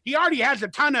for. He already has a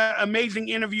ton of amazing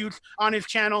interviews on his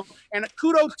channel, and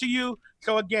kudos to you.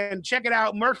 So again, check it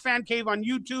out. Murf Fan Cave on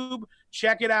YouTube.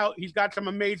 Check it out. He's got some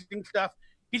amazing stuff.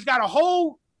 He's got a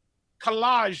whole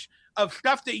collage of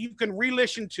stuff that you can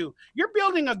re-listen to. You're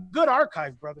building a good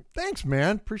archive, brother. Thanks,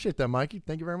 man. Appreciate that, Mikey.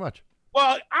 Thank you very much.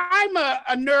 Well, I'm a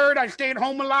nerd. I stay at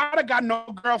home a lot. I got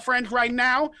no girlfriends right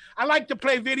now. I like to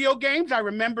play video games. I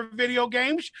remember video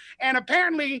games. And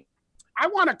apparently, I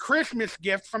want a Christmas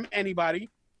gift from anybody.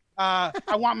 I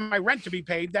want my rent to be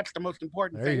paid. That's the most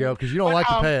important thing. There you go, because you don't like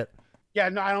to pay it. Yeah,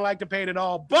 no, I don't like to pay it at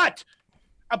all. But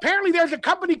apparently, there's a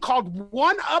company called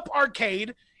One Up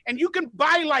Arcade, and you can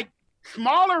buy like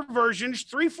smaller versions,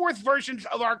 3/4 versions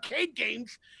of arcade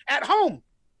games at home.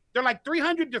 They're like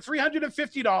 $300 to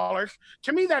 $350.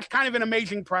 To me, that's kind of an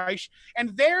amazing price.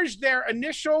 And there's their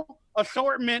initial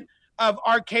assortment of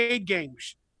arcade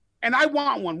games. And I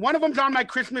want one. One of them's on my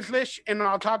Christmas list, and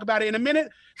I'll talk about it in a minute.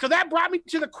 So that brought me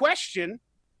to the question,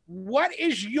 what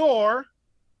is your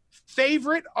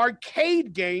favorite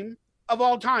arcade game of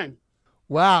all time?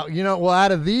 Wow,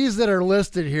 out of these that are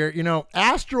listed here,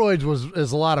 Asteroids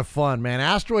is a lot of fun, man.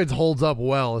 Asteroids holds up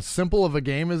well. As simple of a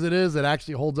game as it is, it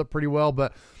actually holds up pretty well.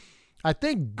 But I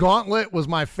think Gauntlet was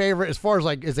my favorite as far as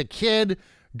like as a kid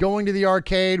going to the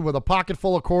arcade with a pocket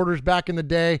full of quarters back in the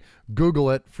day. Google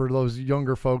it for those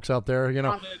younger folks out there. You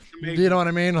know what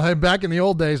I mean? Like back in the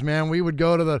old days, man, we would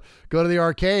go to the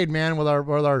arcade, man, with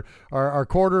our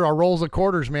rolls of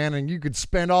quarters, man, and you could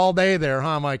spend all day there,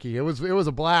 huh, Mikey? It was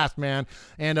a blast, man.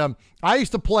 And I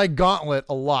used to play Gauntlet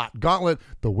a lot. Gauntlet,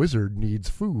 the wizard needs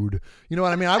food. You know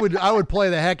what I mean? I would play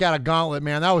the heck out of Gauntlet,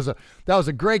 man. That was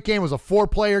a great game. It was a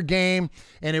 4-player game,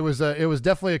 and it was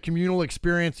definitely a communal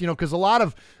experience. Because a lot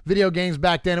of video games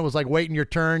back then, it was like waiting your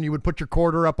turn. You would put your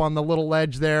quarter up on the little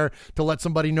ledge there to let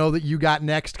somebody know that you got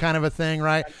next, kind of a thing,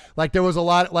 right? Like there was a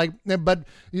lot but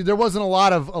there wasn't a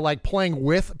lot of like playing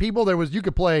with people. You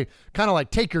could play kind of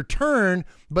like take your turn,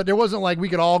 but there wasn't like we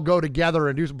could all go together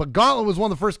and do something. But Gauntlet was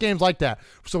one of the first games like that.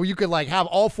 So you could like have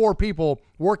all 4 people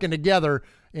working together.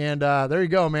 And there you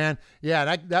go, man.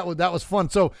 Yeah, that was fun.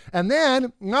 So, and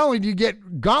then not only do you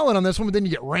get Gauntlet on this one, but then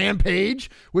you get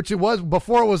Rampage, which it was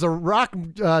before it was a Rock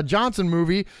Johnson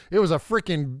movie. It was a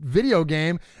freaking video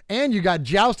game. And you got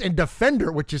Joust and Defender,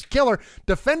 which is killer.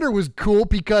 Defender was cool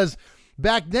because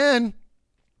back then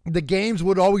the games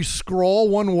would always scroll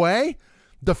one way.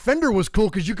 Defender was cool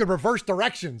because you could reverse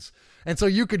directions. And so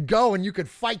you could go and you could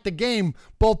fight the game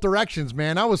both directions,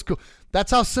 man. That was cool.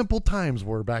 That's how simple times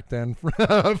were back then,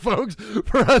 folks.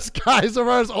 For us guys, for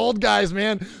us old guys,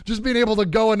 man, just being able to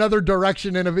go another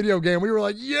direction in a video game, we were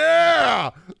like, yeah.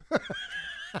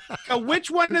 So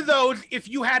which one of those, if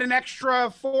you had an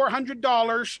extra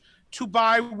 $400 to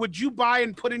buy would you buy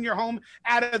and put in your home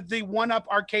out of the 1UP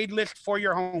arcade list for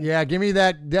your home? Yeah, give me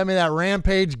that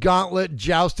Rampage, Gauntlet,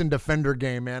 Joust, and Defender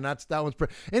game, man. That one's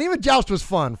pretty. And even Joust was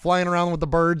fun, flying around with the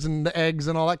birds and the eggs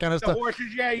and all that kind of stuff. The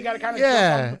horses, yeah, you got to kind of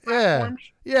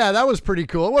yeah, that was pretty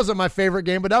cool. It wasn't my favorite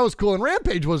game, but that was cool. And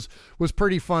Rampage was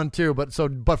pretty fun too. But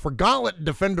for Gauntlet and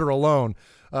Defender alone,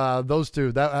 those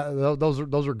two,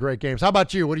 those are great games. How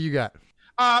about you? What do you got?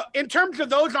 In terms of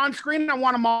those on screen, I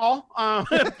want them all,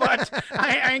 but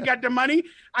I ain't got the money.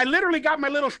 I literally got my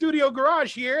little studio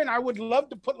garage here, and I would love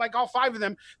to put like all 5 of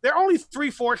them. They're only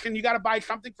 3/4, and you got to buy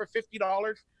something for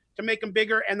 $50 to make them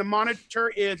bigger. And the monitor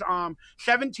is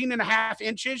 17.5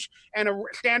 inches, and a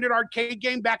standard arcade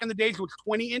game back in the days was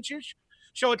 20 inches.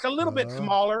 So it's a little bit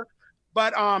smaller.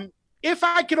 But if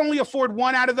I could only afford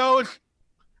one out of those,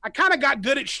 I kind of got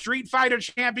good at Street Fighter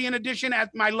Champion Edition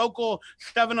at my local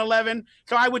 7-Eleven,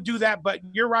 so I would do that. But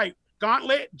you're right.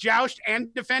 Gauntlet, Joust,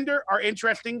 and Defender are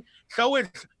interesting. So is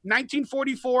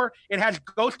 1944. It has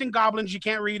Ghosts and Goblins. You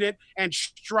can't read it. And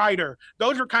Strider.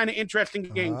 Those are kind of interesting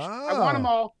games. I want them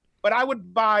all, but I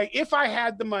would buy, if I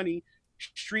had the money,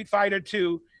 Street Fighter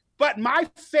 2. But my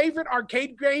favorite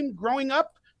arcade game growing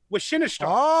up was Sinistar.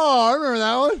 Oh, I remember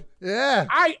that one. Yeah.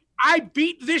 I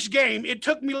beat this game. It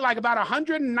took me like about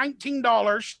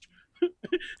 $119.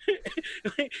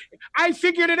 I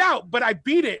figured it out, but I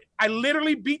beat it. I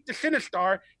literally beat the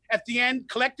Sinistar at the end,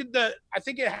 collected I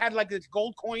think it had like this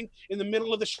gold coin in the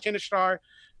middle of the Sinistar,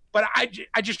 but I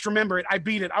just remember it. I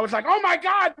beat it. I was like, oh my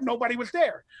God, nobody was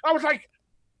there. I was like,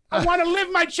 I want to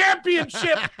live my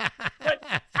championship, but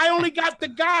I only got the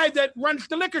guy that runs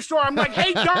the liquor store. I'm like,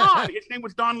 hey, Don. His name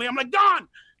was Don Lee. I'm like, Don,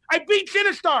 I beat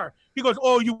Sinistar. He goes,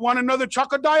 oh, you want another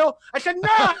Chocodile? I said, no,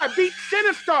 I beat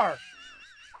Sinistar.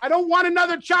 I don't want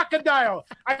another Chocodile.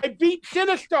 I beat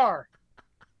Sinistar.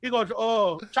 He goes,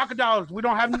 oh, Chocodiles, we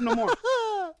don't have them no more.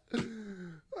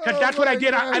 Because that's what I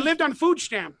did. I lived on food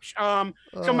stamps.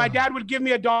 So my dad would give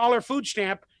me $1 food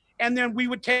stamp, and then we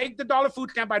would take the $1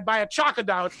 food stamp. I'd buy a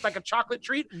Chocodile. It's like a chocolate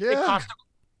treat. Yeah.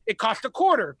 It cost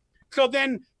 $0.25. So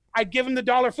then I'd give him the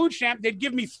 $1 food stamp. They'd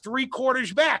give me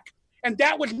 3/4 back. And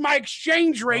that was my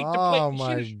exchange rate to play. Oh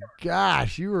my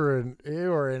gosh, you were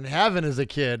in heaven as a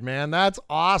kid, man. That's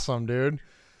awesome, dude.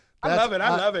 I love it.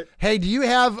 I love it. Hey, do you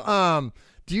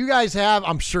guys have,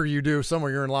 I'm sure you do,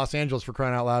 somewhere you're in Los Angeles, for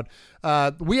crying out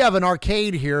loud. We have an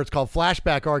arcade here. It's called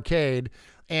Flashback Arcade.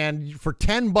 And for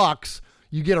 $10,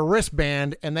 you get a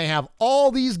wristband, and they have all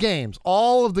these games,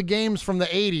 all of the games from the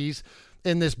 80s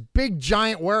in this big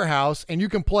giant warehouse, and you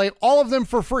can play all of them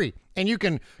for free. And you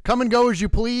can come and go as you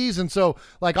please. And so,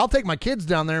 like, I'll take my kids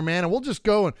down there, man, and we'll just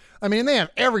go. And I mean, they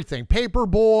have everything,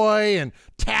 Paperboy and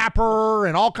Tapper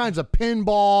and all kinds of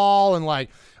pinball and, like,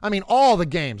 I mean, all the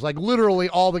games, like literally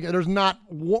all the, there's not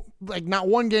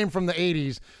one game from the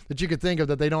 80s that you could think of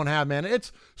that they don't have, man.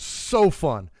 It's so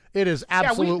fun. It is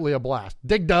absolutely a blast.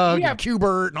 Dig Dug and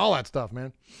Q-Bert and all that stuff,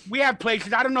 man. We have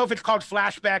places. I don't know if it's called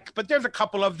Flashback, but there's a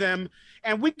couple of them.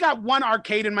 And we got one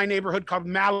arcade in my neighborhood called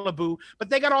Malibu, but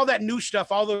they got all that new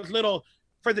stuff, all those little,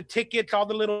 for the tickets, all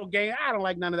the little games. I don't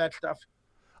like none of that stuff.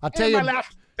 I'll tell you. My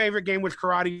last favorite game was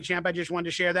Karate Champ. I just wanted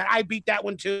to share that. I beat that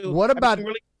one too. What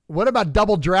about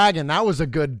Double Dragon? That was a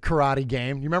good karate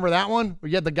game. You remember that one?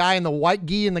 You had the guy in the white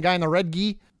gi and the guy in the red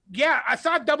gi. Yeah, I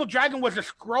thought Double Dragon was a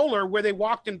scroller where they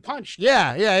walked and punched.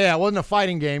 Yeah. It wasn't a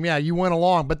fighting game. Yeah, you went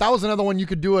along, but that was another one you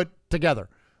could do it together.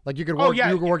 Like you could work, you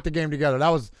could work the game together. That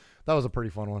was a pretty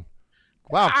fun one.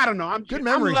 Wow. I don't know. Good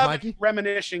memories, I'm Mikey.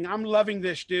 Reminiscing. I'm loving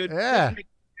this, dude. Yeah. This makes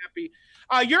me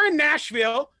happy. You're in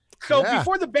Nashville. So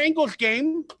before the Bengals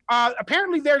game,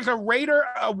 apparently there's a Raider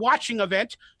watching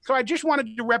event. So I just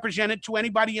wanted to represent it to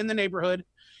anybody in the neighborhood.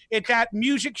 It's at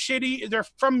Music City. They're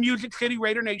from Music City,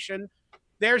 Raider Nation.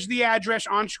 There's the address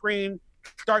on screen.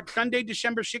 Start Sunday,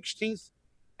 December 16th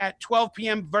at 12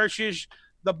 p.m. versus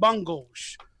the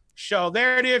Bungles. So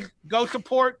there it is. Go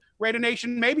support Raider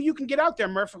Nation. Maybe you can get out there,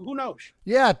 Murf. Who knows?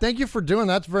 Yeah, thank you for doing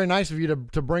that. That's very nice of you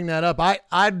to bring that up.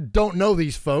 I don't know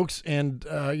these folks, and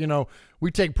we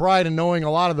take pride in knowing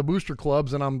a lot of the booster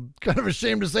clubs, and I'm kind of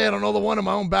ashamed to say I don't know the one in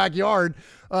my own backyard.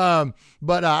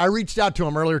 But I reached out to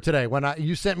him earlier today when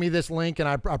you sent me this link, and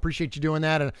I appreciate you doing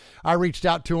that. And I reached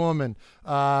out to him, and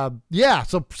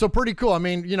so pretty cool. I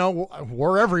mean,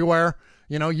 we're everywhere.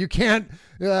 You can't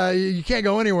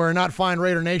go anywhere and not find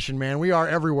Raider Nation, man. We are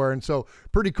everywhere, and so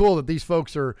pretty cool that these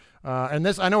folks are. And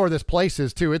this, I know where this place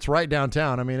is too. It's right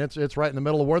downtown. I mean, it's right in the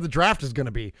middle of where the draft is going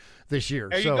to be this year.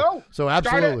 There you go. So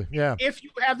absolutely, If you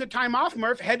have the time off,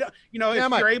 Murf, head.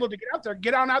 If you're able to get out there,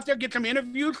 get on out there, get some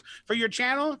interviews for your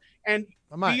channel, and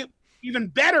be even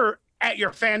better at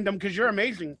your fandom because you're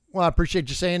amazing. Well, I appreciate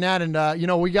you saying that.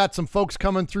 And, we got some folks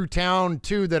coming through town,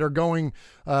 too, that are going.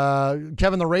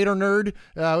 Kevin the Raider Nerd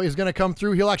is going to come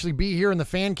through. He'll actually be here in the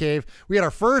fan cave. We had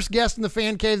our first guest in the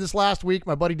fan cave this last week,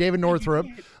 my buddy David Northrup,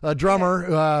 a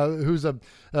drummer who's a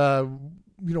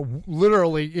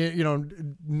literally,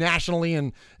 nationally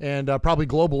and probably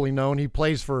globally known. He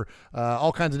plays for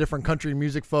all kinds of different country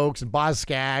music folks and Boz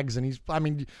Scaggs, and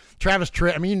Travis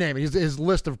Tritt. You name it. His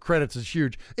list of credits is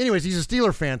huge. Anyways, he's a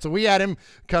Steeler fan, so we had him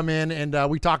come in and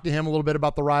we talked to him a little bit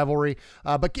about the rivalry.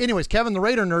 But anyways, Kevin the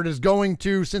Raider Nerd is going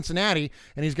to Cincinnati,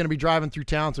 and he's going to be driving through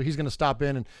town, so he's going to stop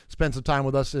in and spend some time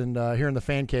with us here in the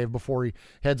fan cave before he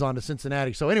heads on to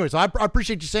Cincinnati. So anyways, I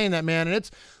appreciate you saying that, man,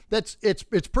 and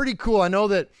it's pretty cool. I know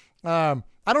that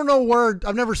I don't know where,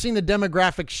 I've never seen the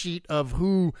demographic sheet of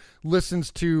who listens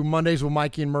to Mondays with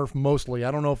Mikey and Murf mostly.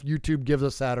 I don't know if YouTube gives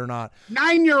us that or not.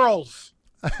 9-year-olds.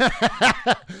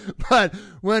 But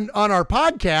when on our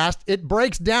podcast, it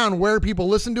breaks down where people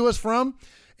listen to us from,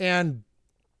 and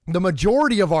the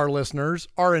majority of our listeners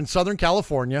are in Southern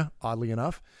California, oddly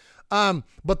enough.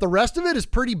 But the rest of it is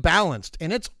pretty balanced,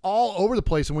 and it's all over the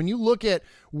place. And when you look at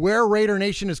where Raider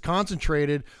Nation is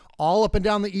concentrated, all up and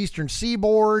down the Eastern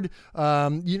Seaboard,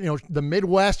 the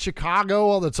Midwest, Chicago,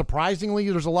 although surprisingly,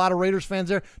 there's a lot of Raiders fans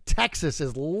there. Texas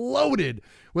is loaded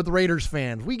with Raiders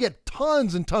fans. We get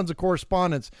tons and tons of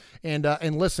correspondence and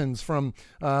listens from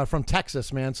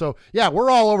Texas, man. So, yeah,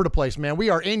 we're all over the place, man. We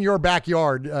are in your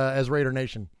backyard as Raider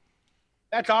Nation.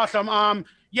 That's awesome.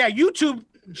 YouTube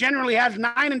generally has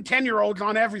 9 and 10-year-olds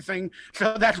on everything,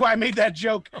 so that's why I made that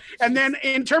joke. And then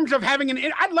in terms of having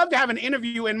I'd love to have an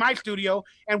interview in my studio,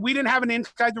 and we didn't have an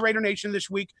Inside the Raider Nation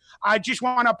this week. I just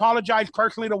want to apologize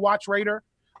personally to Watch Raider.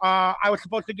 I was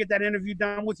supposed to get that interview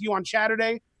done with you on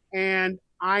Saturday, and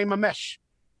I'm a mess.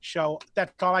 So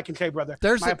that's all I can say, brother.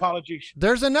 My apologies.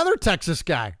 There's another Texas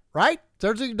guy, right?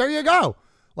 There you go.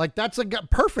 Like, that's a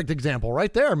perfect example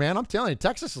right there, man. I'm telling you,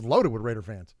 Texas is loaded with Raider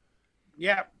fans.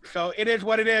 Yeah, so it is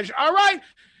what it is. All right.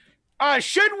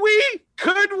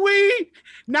 Could we,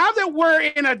 now that we're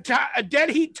in a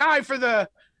dead heat tie for the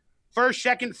first,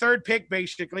 second, third pick,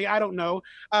 basically, I don't know.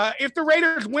 If the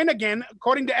Raiders win again,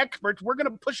 according to experts, we're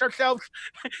going to push ourselves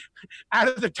out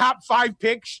of the top 5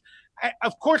 picks.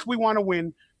 Of course we want to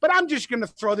win, but I'm just going to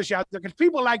throw this out there because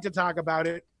people like to talk about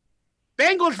it.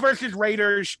 Bengals versus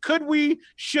Raiders. Could we?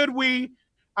 Should we?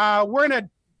 We're in a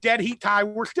dead heat tie.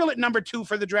 We're still at number 2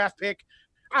 for the draft pick.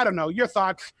 I don't know. Your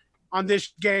thoughts on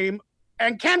this game.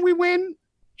 And can we win?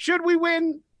 Should we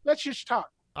win? Let's just talk.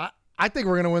 I think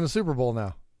we're going to win the Super Bowl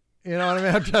now. You know what I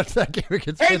mean? After that game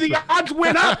against Pittsburgh. The odds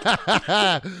went up.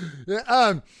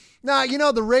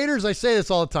 Now, the Raiders, I say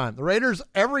this all the time. The Raiders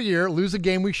every year lose a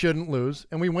game we shouldn't lose,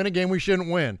 and we win a game we shouldn't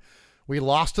win. We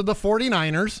lost to the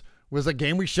 49ers. Was a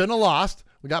game we shouldn't have lost.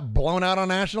 We got blown out on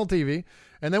national TV.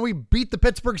 And then we beat the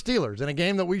Pittsburgh Steelers in a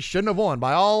game that we shouldn't have won.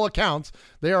 By all accounts,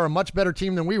 they are a much better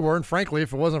team than we were. And frankly,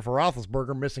 if it wasn't for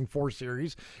Roethlisberger missing 4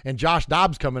 series and Josh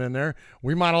Dobbs coming in there,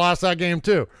 we might have lost that game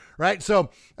too, right?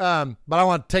 So, but I don't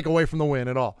want to take away from the win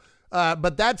at all.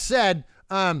 But that said,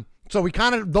 so we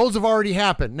those have already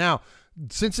happened. Now,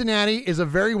 Cincinnati is a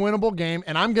very winnable game,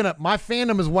 and my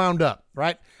fandom is wound up,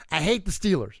 right? I hate the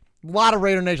Steelers. A lot of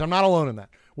Raider Nation. I'm not alone in that.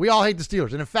 We all hate the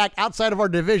Steelers. And in fact, outside of our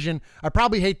division, I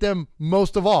probably hate them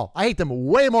most of all. I hate them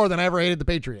way more than I ever hated the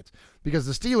Patriots because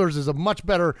the Steelers is a much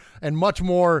better and much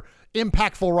more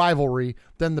impactful rivalry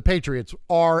than the Patriots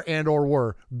are and or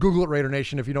were. Google it, Raider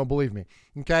Nation, if you don't believe me.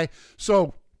 Okay?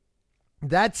 So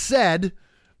that said,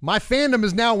 my fandom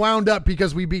is now wound up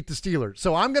because we beat the Steelers.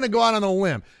 So I'm going to go out on a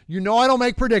limb. You know I don't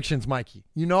make predictions, Mikey.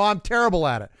 You know I'm terrible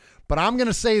at it. But I'm going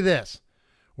to say this.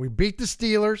 We beat the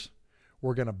Steelers.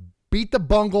 We're going to beat the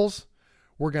Bungles,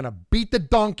 we're going to beat the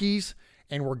Donkeys,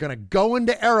 and we're going to go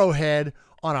into Arrowhead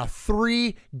on a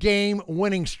 3-game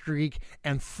winning streak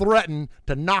and threaten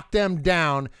to knock them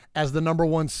down as the number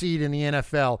 1 seed in the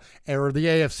NFL, or the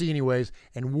AFC anyways.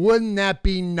 And wouldn't that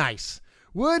be nice?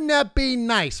 Wouldn't that be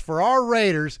nice for our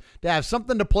Raiders to have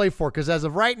something to play for? Because as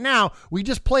of right now, we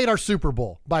just played our Super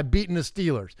Bowl by beating the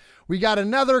Steelers. We got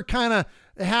another kind of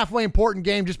halfway important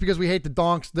game just because we hate the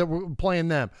Donks that we're playing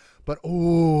them. But,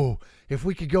 if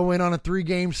we could go in on a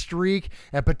 3-game streak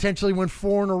and potentially win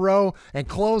 4 in a row and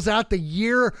close out the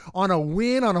year on a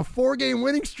win on a 4-game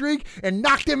winning streak and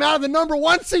knock them out of the number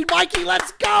 1 seed, Mikey,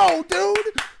 let's go, dude.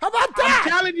 How about that?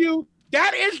 I'm telling you,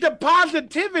 that is the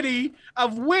positivity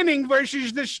of winning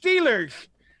versus the Steelers.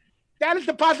 That is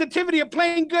the positivity of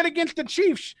playing good against the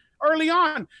Chiefs early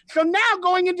on. So now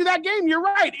going into that game, you're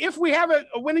right. If we have a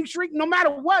winning streak, no matter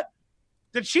what,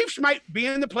 the Chiefs might be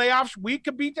in the playoffs. We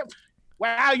could beat them.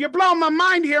 Wow, you're blowing my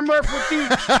mind here, Murf, with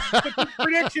these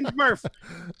predictions, Murf.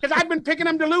 Because I've been picking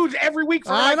them to lose every week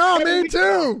for I like know, 7 me weeks.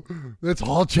 too. It's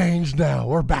all changed now.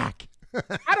 We're back.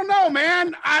 I don't know,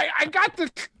 man. I got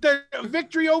the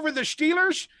victory over the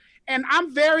Steelers, and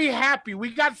I'm very happy. We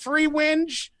got 3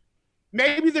 wins.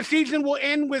 Maybe the season will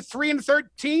end with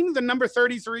 3-13, the number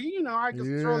 33. You know, I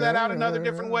can throw that out another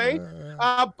different way.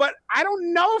 But I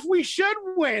don't know if we should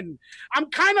win.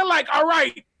 I'm kind of like, all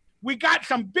right, we got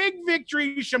some big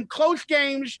victories, some close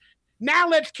games. Now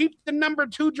let's keep the number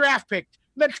 2 draft pick.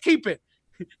 Let's keep it.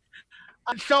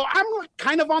 So I'm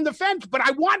kind of on the fence, but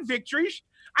I want victories.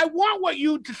 I want what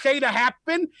you to say to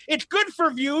happen. It's good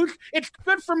for views. It's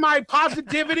good for my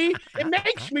positivity. It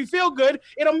makes me feel good.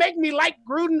 It'll make me like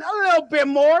Gruden a little bit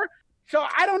more. So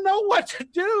I don't know what to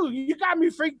do. You got me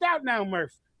freaked out now,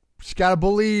 Murph. Just got to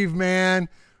believe, man.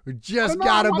 We just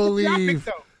got to believe.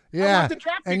 Yeah.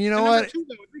 And you know what? 2,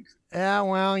 though, at least. Yeah,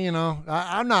 well, you know,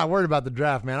 I'm not worried about the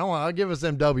draft, man. I'll give us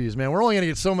them W's, man. We're only going to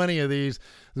get so many of these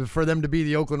for them to be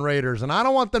the Oakland Raiders. And I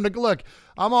don't want them to look.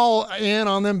 I'm all in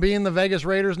on them being the Vegas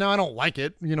Raiders now. I don't like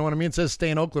it. You know what I mean? It says stay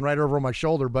in Oakland right over my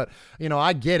shoulder, but you know,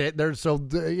 I get it. They're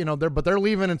they're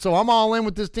leaving, and so I'm all in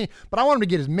with this team. But I want them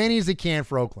to get as many as they can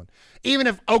for Oakland, even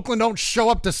if Oakland don't show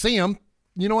up to see them.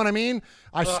 You know what I mean?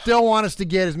 I still want us to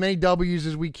get as many W's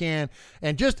as we can,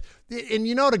 and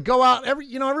to go out.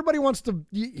 Everybody wants to.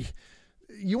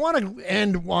 You want to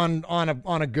end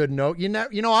on a good note. I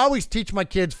always teach my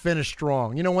kids finish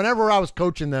strong. You know, whenever I was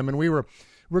coaching them, and we were,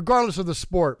 regardless of the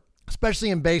sport, especially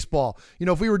in baseball, you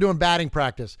know, if we were doing batting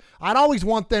practice, I'd always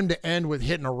want them to end with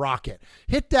hitting a rocket.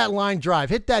 Hit that line drive,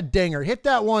 hit that dinger, hit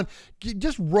that one,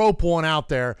 just rope one out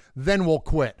there, then we'll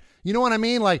quit. You know what I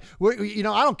mean? Like, I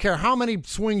don't care how many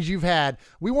swings you've had.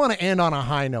 We want to end on a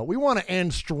high note. We want to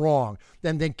end strong,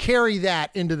 then carry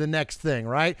that into the next thing,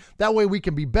 right? That way we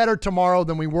can be better tomorrow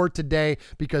than we were today,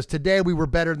 because today we were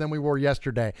better than we were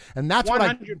yesterday. And that's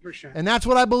 100%. And that's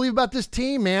what I believe about this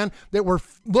team, man, that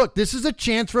look, this is a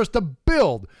chance for us to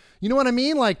build. You know what I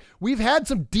mean? Like, we've had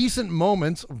some decent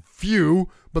moments, few,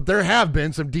 but there have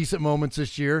been some decent moments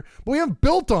this year, but we haven't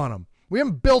built on them. We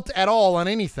haven't built at all on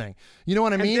anything. You know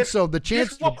what I mean? So the chance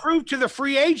this will prove to the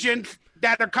free agents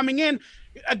that are coming in.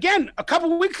 Again, a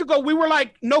couple of weeks ago, we were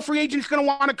like, no free agent's going to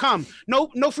want to come.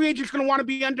 No free agent's going to want to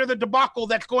be under the debacle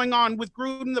that's going on with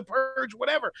Gruden, the purge,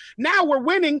 whatever. Now we're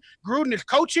winning. Gruden is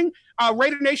coaching.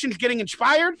 Raider Nation is getting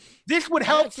inspired. This would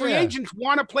help free agents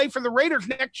want to play for the Raiders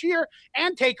next year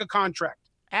and take a contract.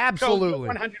 Absolutely.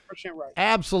 So 100% right.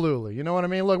 Absolutely. You know what I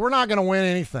mean? Look, we're not going to win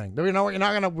anything. We're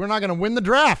not going to win the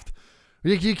draft.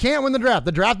 You can't win the draft.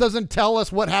 The draft doesn't tell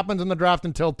us what happens in the draft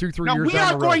until 2-3 years down the road. We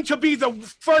are going to be the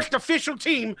first official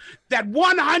team that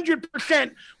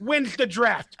 100% wins the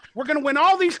draft. We're going to win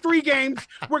all these 3 games.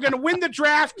 We're going to win the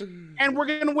draft, and we're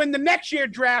going to win the next year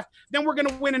draft. Then we're going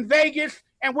to win in Vegas,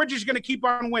 and we're just going to keep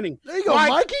on winning. There you go,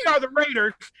 Mikey. We are the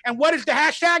Raiders, and what is the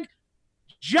hashtag?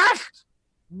 Just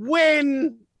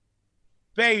win,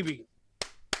 baby.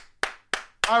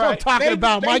 All right. What I'm talking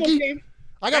about, Mikey. Game.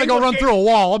 I got to go run through a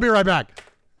wall. I'll be right back.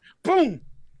 Boom.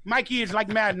 Mikey is like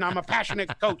Madden. I'm a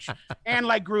passionate coach. And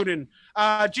like Gruden.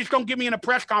 Just don't get me in a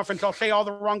press conference. I'll say all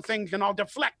the wrong things and I'll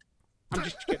deflect. I'm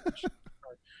just kidding.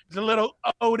 It's a little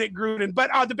ode at Gruden.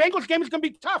 But the Bengals game is going to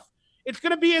be tough. It's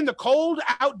going to be in the cold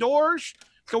outdoors.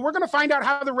 So we're going to find out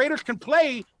how the Raiders can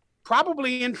play,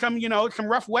 probably in some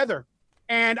rough weather.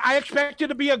 And I expect it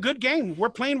to be a good game. We're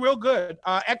playing real good.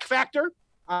 X Factor.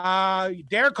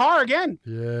 Derek Carr again.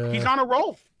 Yeah. He's on a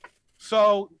roll.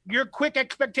 So your quick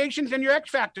expectations and your X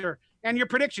factor and your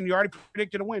prediction. You already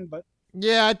predicted a win, but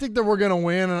yeah, I think that we're gonna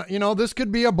win. This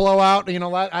could be a blowout.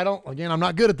 I'm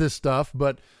not good at this stuff,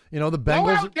 but the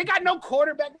Bengals. They got no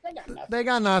quarterback. They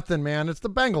got nothing, man. It's the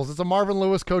Bengals. It's a Marvin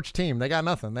Lewis coach team. They got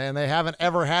nothing. They haven't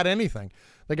ever had anything.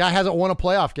 The guy hasn't won a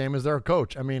playoff game as their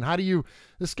coach. I mean,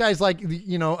 this guy's like,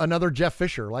 another Jeff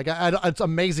Fisher. Like, it's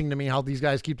amazing to me how these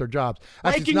guys keep their jobs.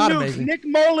 Actually, it's not amazing. Nick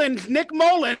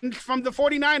Mullins from the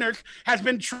 49ers has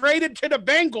been traded to the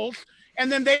Bengals, and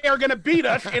then they are going to beat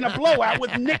us in a blowout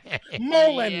with Nick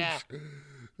Mullins.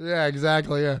 Yeah,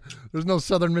 exactly. Yeah. There's no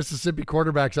Southern Mississippi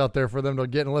quarterbacks out there for them to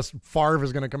get unless Favre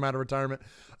is going to come out of retirement.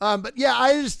 But yeah,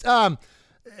 I just, I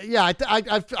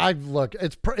look,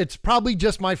 it's probably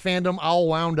just my fandom all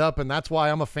wound up, and that's why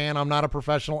I'm a fan. I'm not a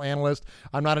professional analyst.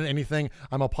 I'm not in anything.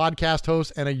 I'm a podcast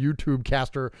host and a YouTube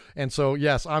caster. And so,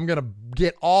 yes, I'm going to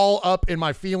get all up in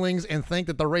my feelings and think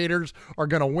that the Raiders are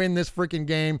going to win this freaking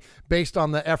game based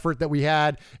on the effort that we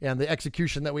had and the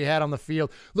execution that we had on the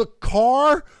field. Look,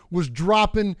 Carr was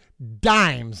dropping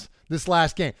dimes this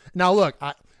last game. Now, look,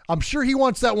 I'm sure he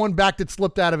wants that one back that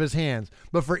slipped out of his hands.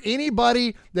 But for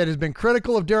anybody that has been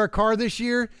critical of Derek Carr this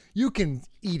year, you can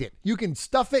eat it. You can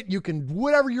stuff it. You can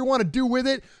whatever you want to do with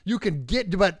it. You can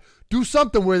but do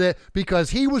something with it,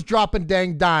 because he was dropping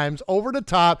dang dimes over the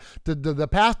top to the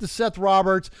pass to Seth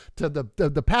Roberts, to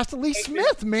the pass to Lee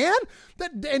Smith, man.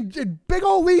 And big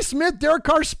old Lee Smith, Derek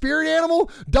Carr's spirit animal,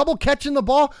 double catching the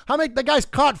ball. The guy's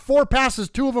caught 4 passes,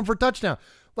 2 of them for touchdown.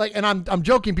 And I'm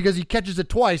joking because he catches it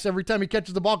twice every time he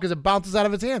catches the ball because it bounces out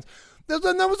of his hands. That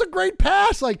was a great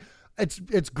pass.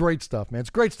 It's great stuff, man. It's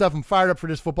great stuff. I'm fired up for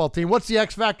this football team. What's the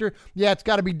X factor? Yeah, it's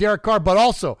got to be Derek Carr, but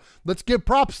also let's give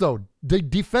props though.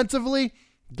 Defensively,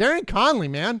 Darren Conley,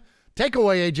 man. Take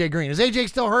away A.J. Green. Is A.J.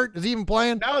 still hurt? Is he even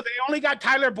playing? No, they only got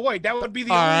Tyler Boyd. That would be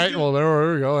the All only right, dude. well,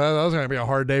 there we go. That was going to be a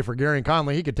hard day for Gary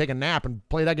Conley. He could take a nap and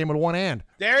play that game with one hand.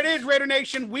 There it is, Raider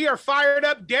Nation. We are fired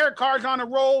up. Derek Carr's on a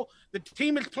roll. The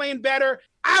team is playing better.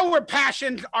 Our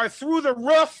passions are through the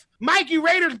roof. Mikey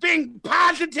Raiders being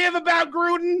positive about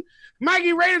Gruden.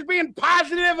 Mikey Raiders being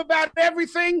positive about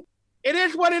everything. It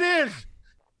is what it is.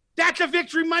 That's a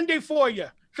Victory Monday for you.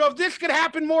 So if this could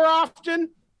happen more often,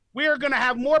 we are going to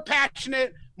have more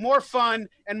passionate, more fun,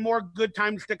 and more good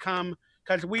times to come,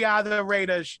 because we are the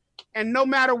Raiders. And no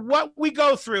matter what we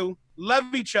go through, love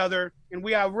each other, and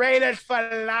we are Raiders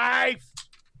for life.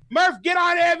 Murf, get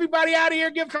on everybody out of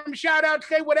here. Give some shout-outs.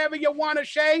 Say whatever you want to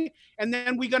say, and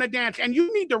then we're going to dance. And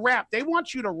you need to rap. They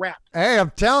want you to rap. Hey,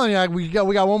 I'm telling you, we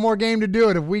got one more game to do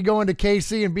it. If we go into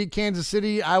KC and beat Kansas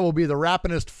City, I will be the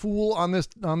rappingest fool on this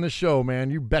show, man.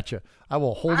 You betcha. I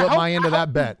will hold up my end of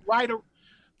that bet.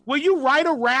 Will you write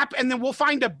a rap, and then we'll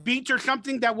find a beat or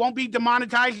something that won't be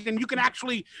demonetized, and you can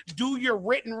actually do your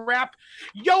written rap?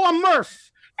 Yo, I'm Murf,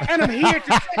 and I'm here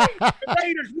to say the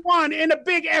Raiders won in a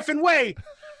big effing way.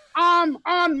 I'm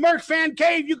on Murf Fan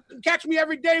Cave. You can catch me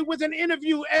every day with an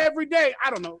interview every day.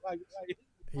 I don't know.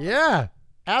 Yeah,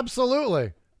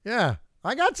 absolutely. Yeah,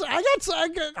 I got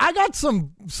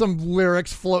some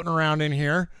lyrics floating around in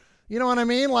here. You know what I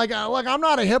mean? Like I'm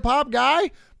not a hip hop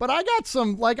guy, but I got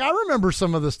some. I remember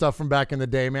some of the stuff from back in the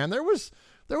day, man. There was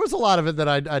a lot of it that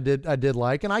I did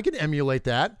like, and I could emulate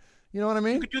that. You know what I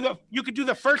mean? You could do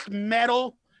the first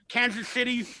metal Kansas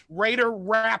City Raider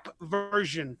rap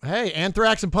version. Hey,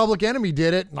 Anthrax and Public Enemy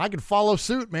did it, and I could follow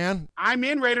suit, man. I'm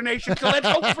in, Raider Nation, so let's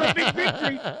hope for a big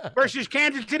victory versus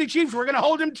Kansas City Chiefs. We're going to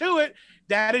hold them to it.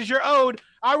 That is your ode.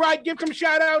 All right, give some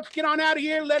shout-outs. Get on out of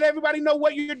here. Let everybody know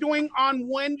what you're doing on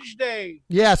Wednesday.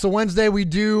 Yeah, so Wednesday we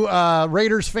do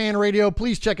Raiders Fan Radio.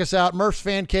 Please check us out.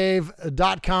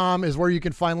 MurfsFanCave.com is where you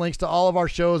can find links to all of our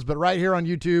shows. But right here on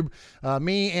YouTube,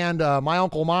 me and my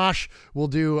Uncle Mosh will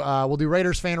do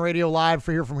Raiders Fan Radio live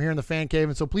from here in the Fan Cave.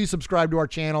 And so please subscribe to our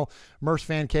channel, Murf's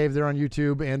Fan Cave, there on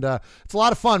YouTube. And it's a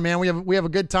lot of fun, man. We have a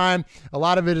good time. A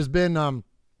lot of it has been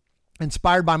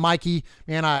inspired by Mikey.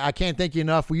 Man, I can't thank you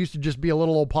enough. We used to just be a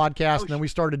little old podcast, and then we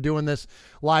started doing this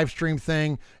live stream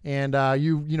thing, and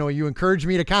you encouraged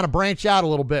me to kind of branch out a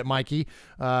little bit, Mikey.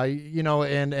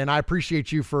 And I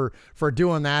appreciate you for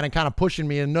doing that and kind of pushing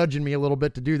me and nudging me a little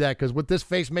bit to do that, because with this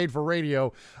face made for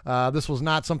radio, this was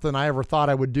not something I ever thought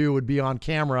I would do, would be on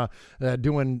camera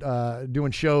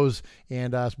doing shows,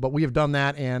 and but we have done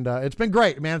that, and it's been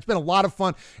great, man. It's been a lot of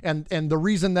fun, and the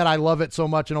reason that I love it so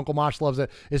much and Uncle Mosh loves it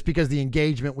is because the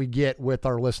engagement we get with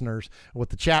our listeners, with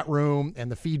the chat room and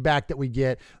the feedback that we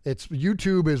get.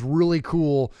 YouTube is really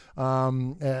cool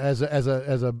as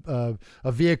a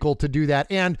vehicle to do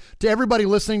that. And to everybody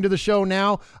listening to the show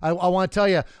now, I want to tell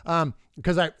you,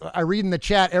 because I read in the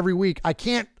chat every week. I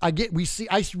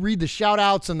read the shout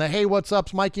outs and the hey, what's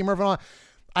ups, Mikey, Murf, and all.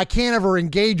 I can't ever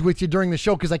engage with you during the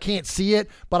show because I can't see it,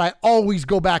 but I always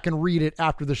go back and read it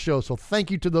after the show. So thank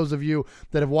you to those of you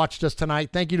that have watched us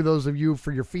tonight. Thank you to those of you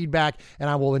for your feedback, and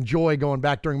I will enjoy going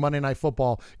back during Monday Night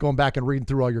Football, going back and reading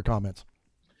through all your comments.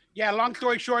 Yeah, long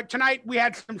story short, tonight we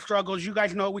had some struggles. You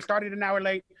guys know we started an hour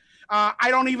late. I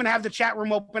don't even have the chat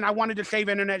room open. I wanted to save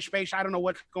internet space. I don't know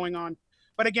what's going on.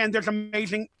 But again, there's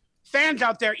amazing fans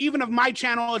out there, even of my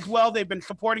channel as well. They've been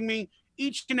supporting me.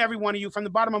 Each and every one of you, from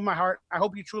the bottom of my heart, I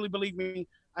hope you truly believe me.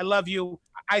 I love you.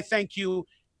 I thank you.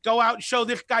 Go out and show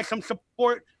this guy some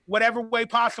support, whatever way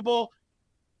possible.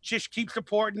 Just keep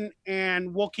supporting,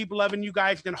 and we'll keep loving you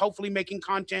guys and hopefully making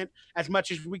content as much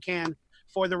as we can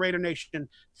for the Raider Nation.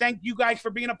 Thank you guys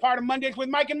for being a part of Mondays with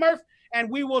Mike and Murf,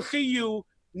 and we will see you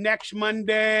next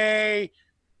Monday.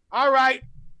 All right,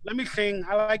 let me sing.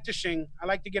 I like to sing. I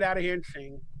like to get out of here and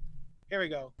sing. Here we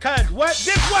go. Cause what?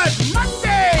 This was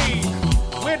Monday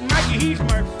with Mikey He's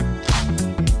Murf.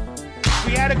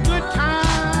 We had a good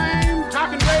time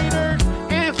talking Raiders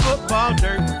and football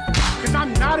dirt. Cause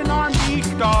I'm not an R&B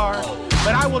star,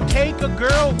 but I will take a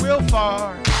girl real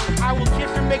far. I will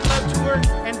kiss her, make love to her,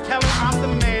 and tell her I'm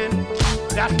the man.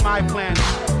 That's my plan.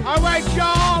 All right,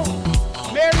 y'all.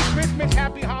 Merry Christmas,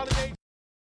 Happy Holidays.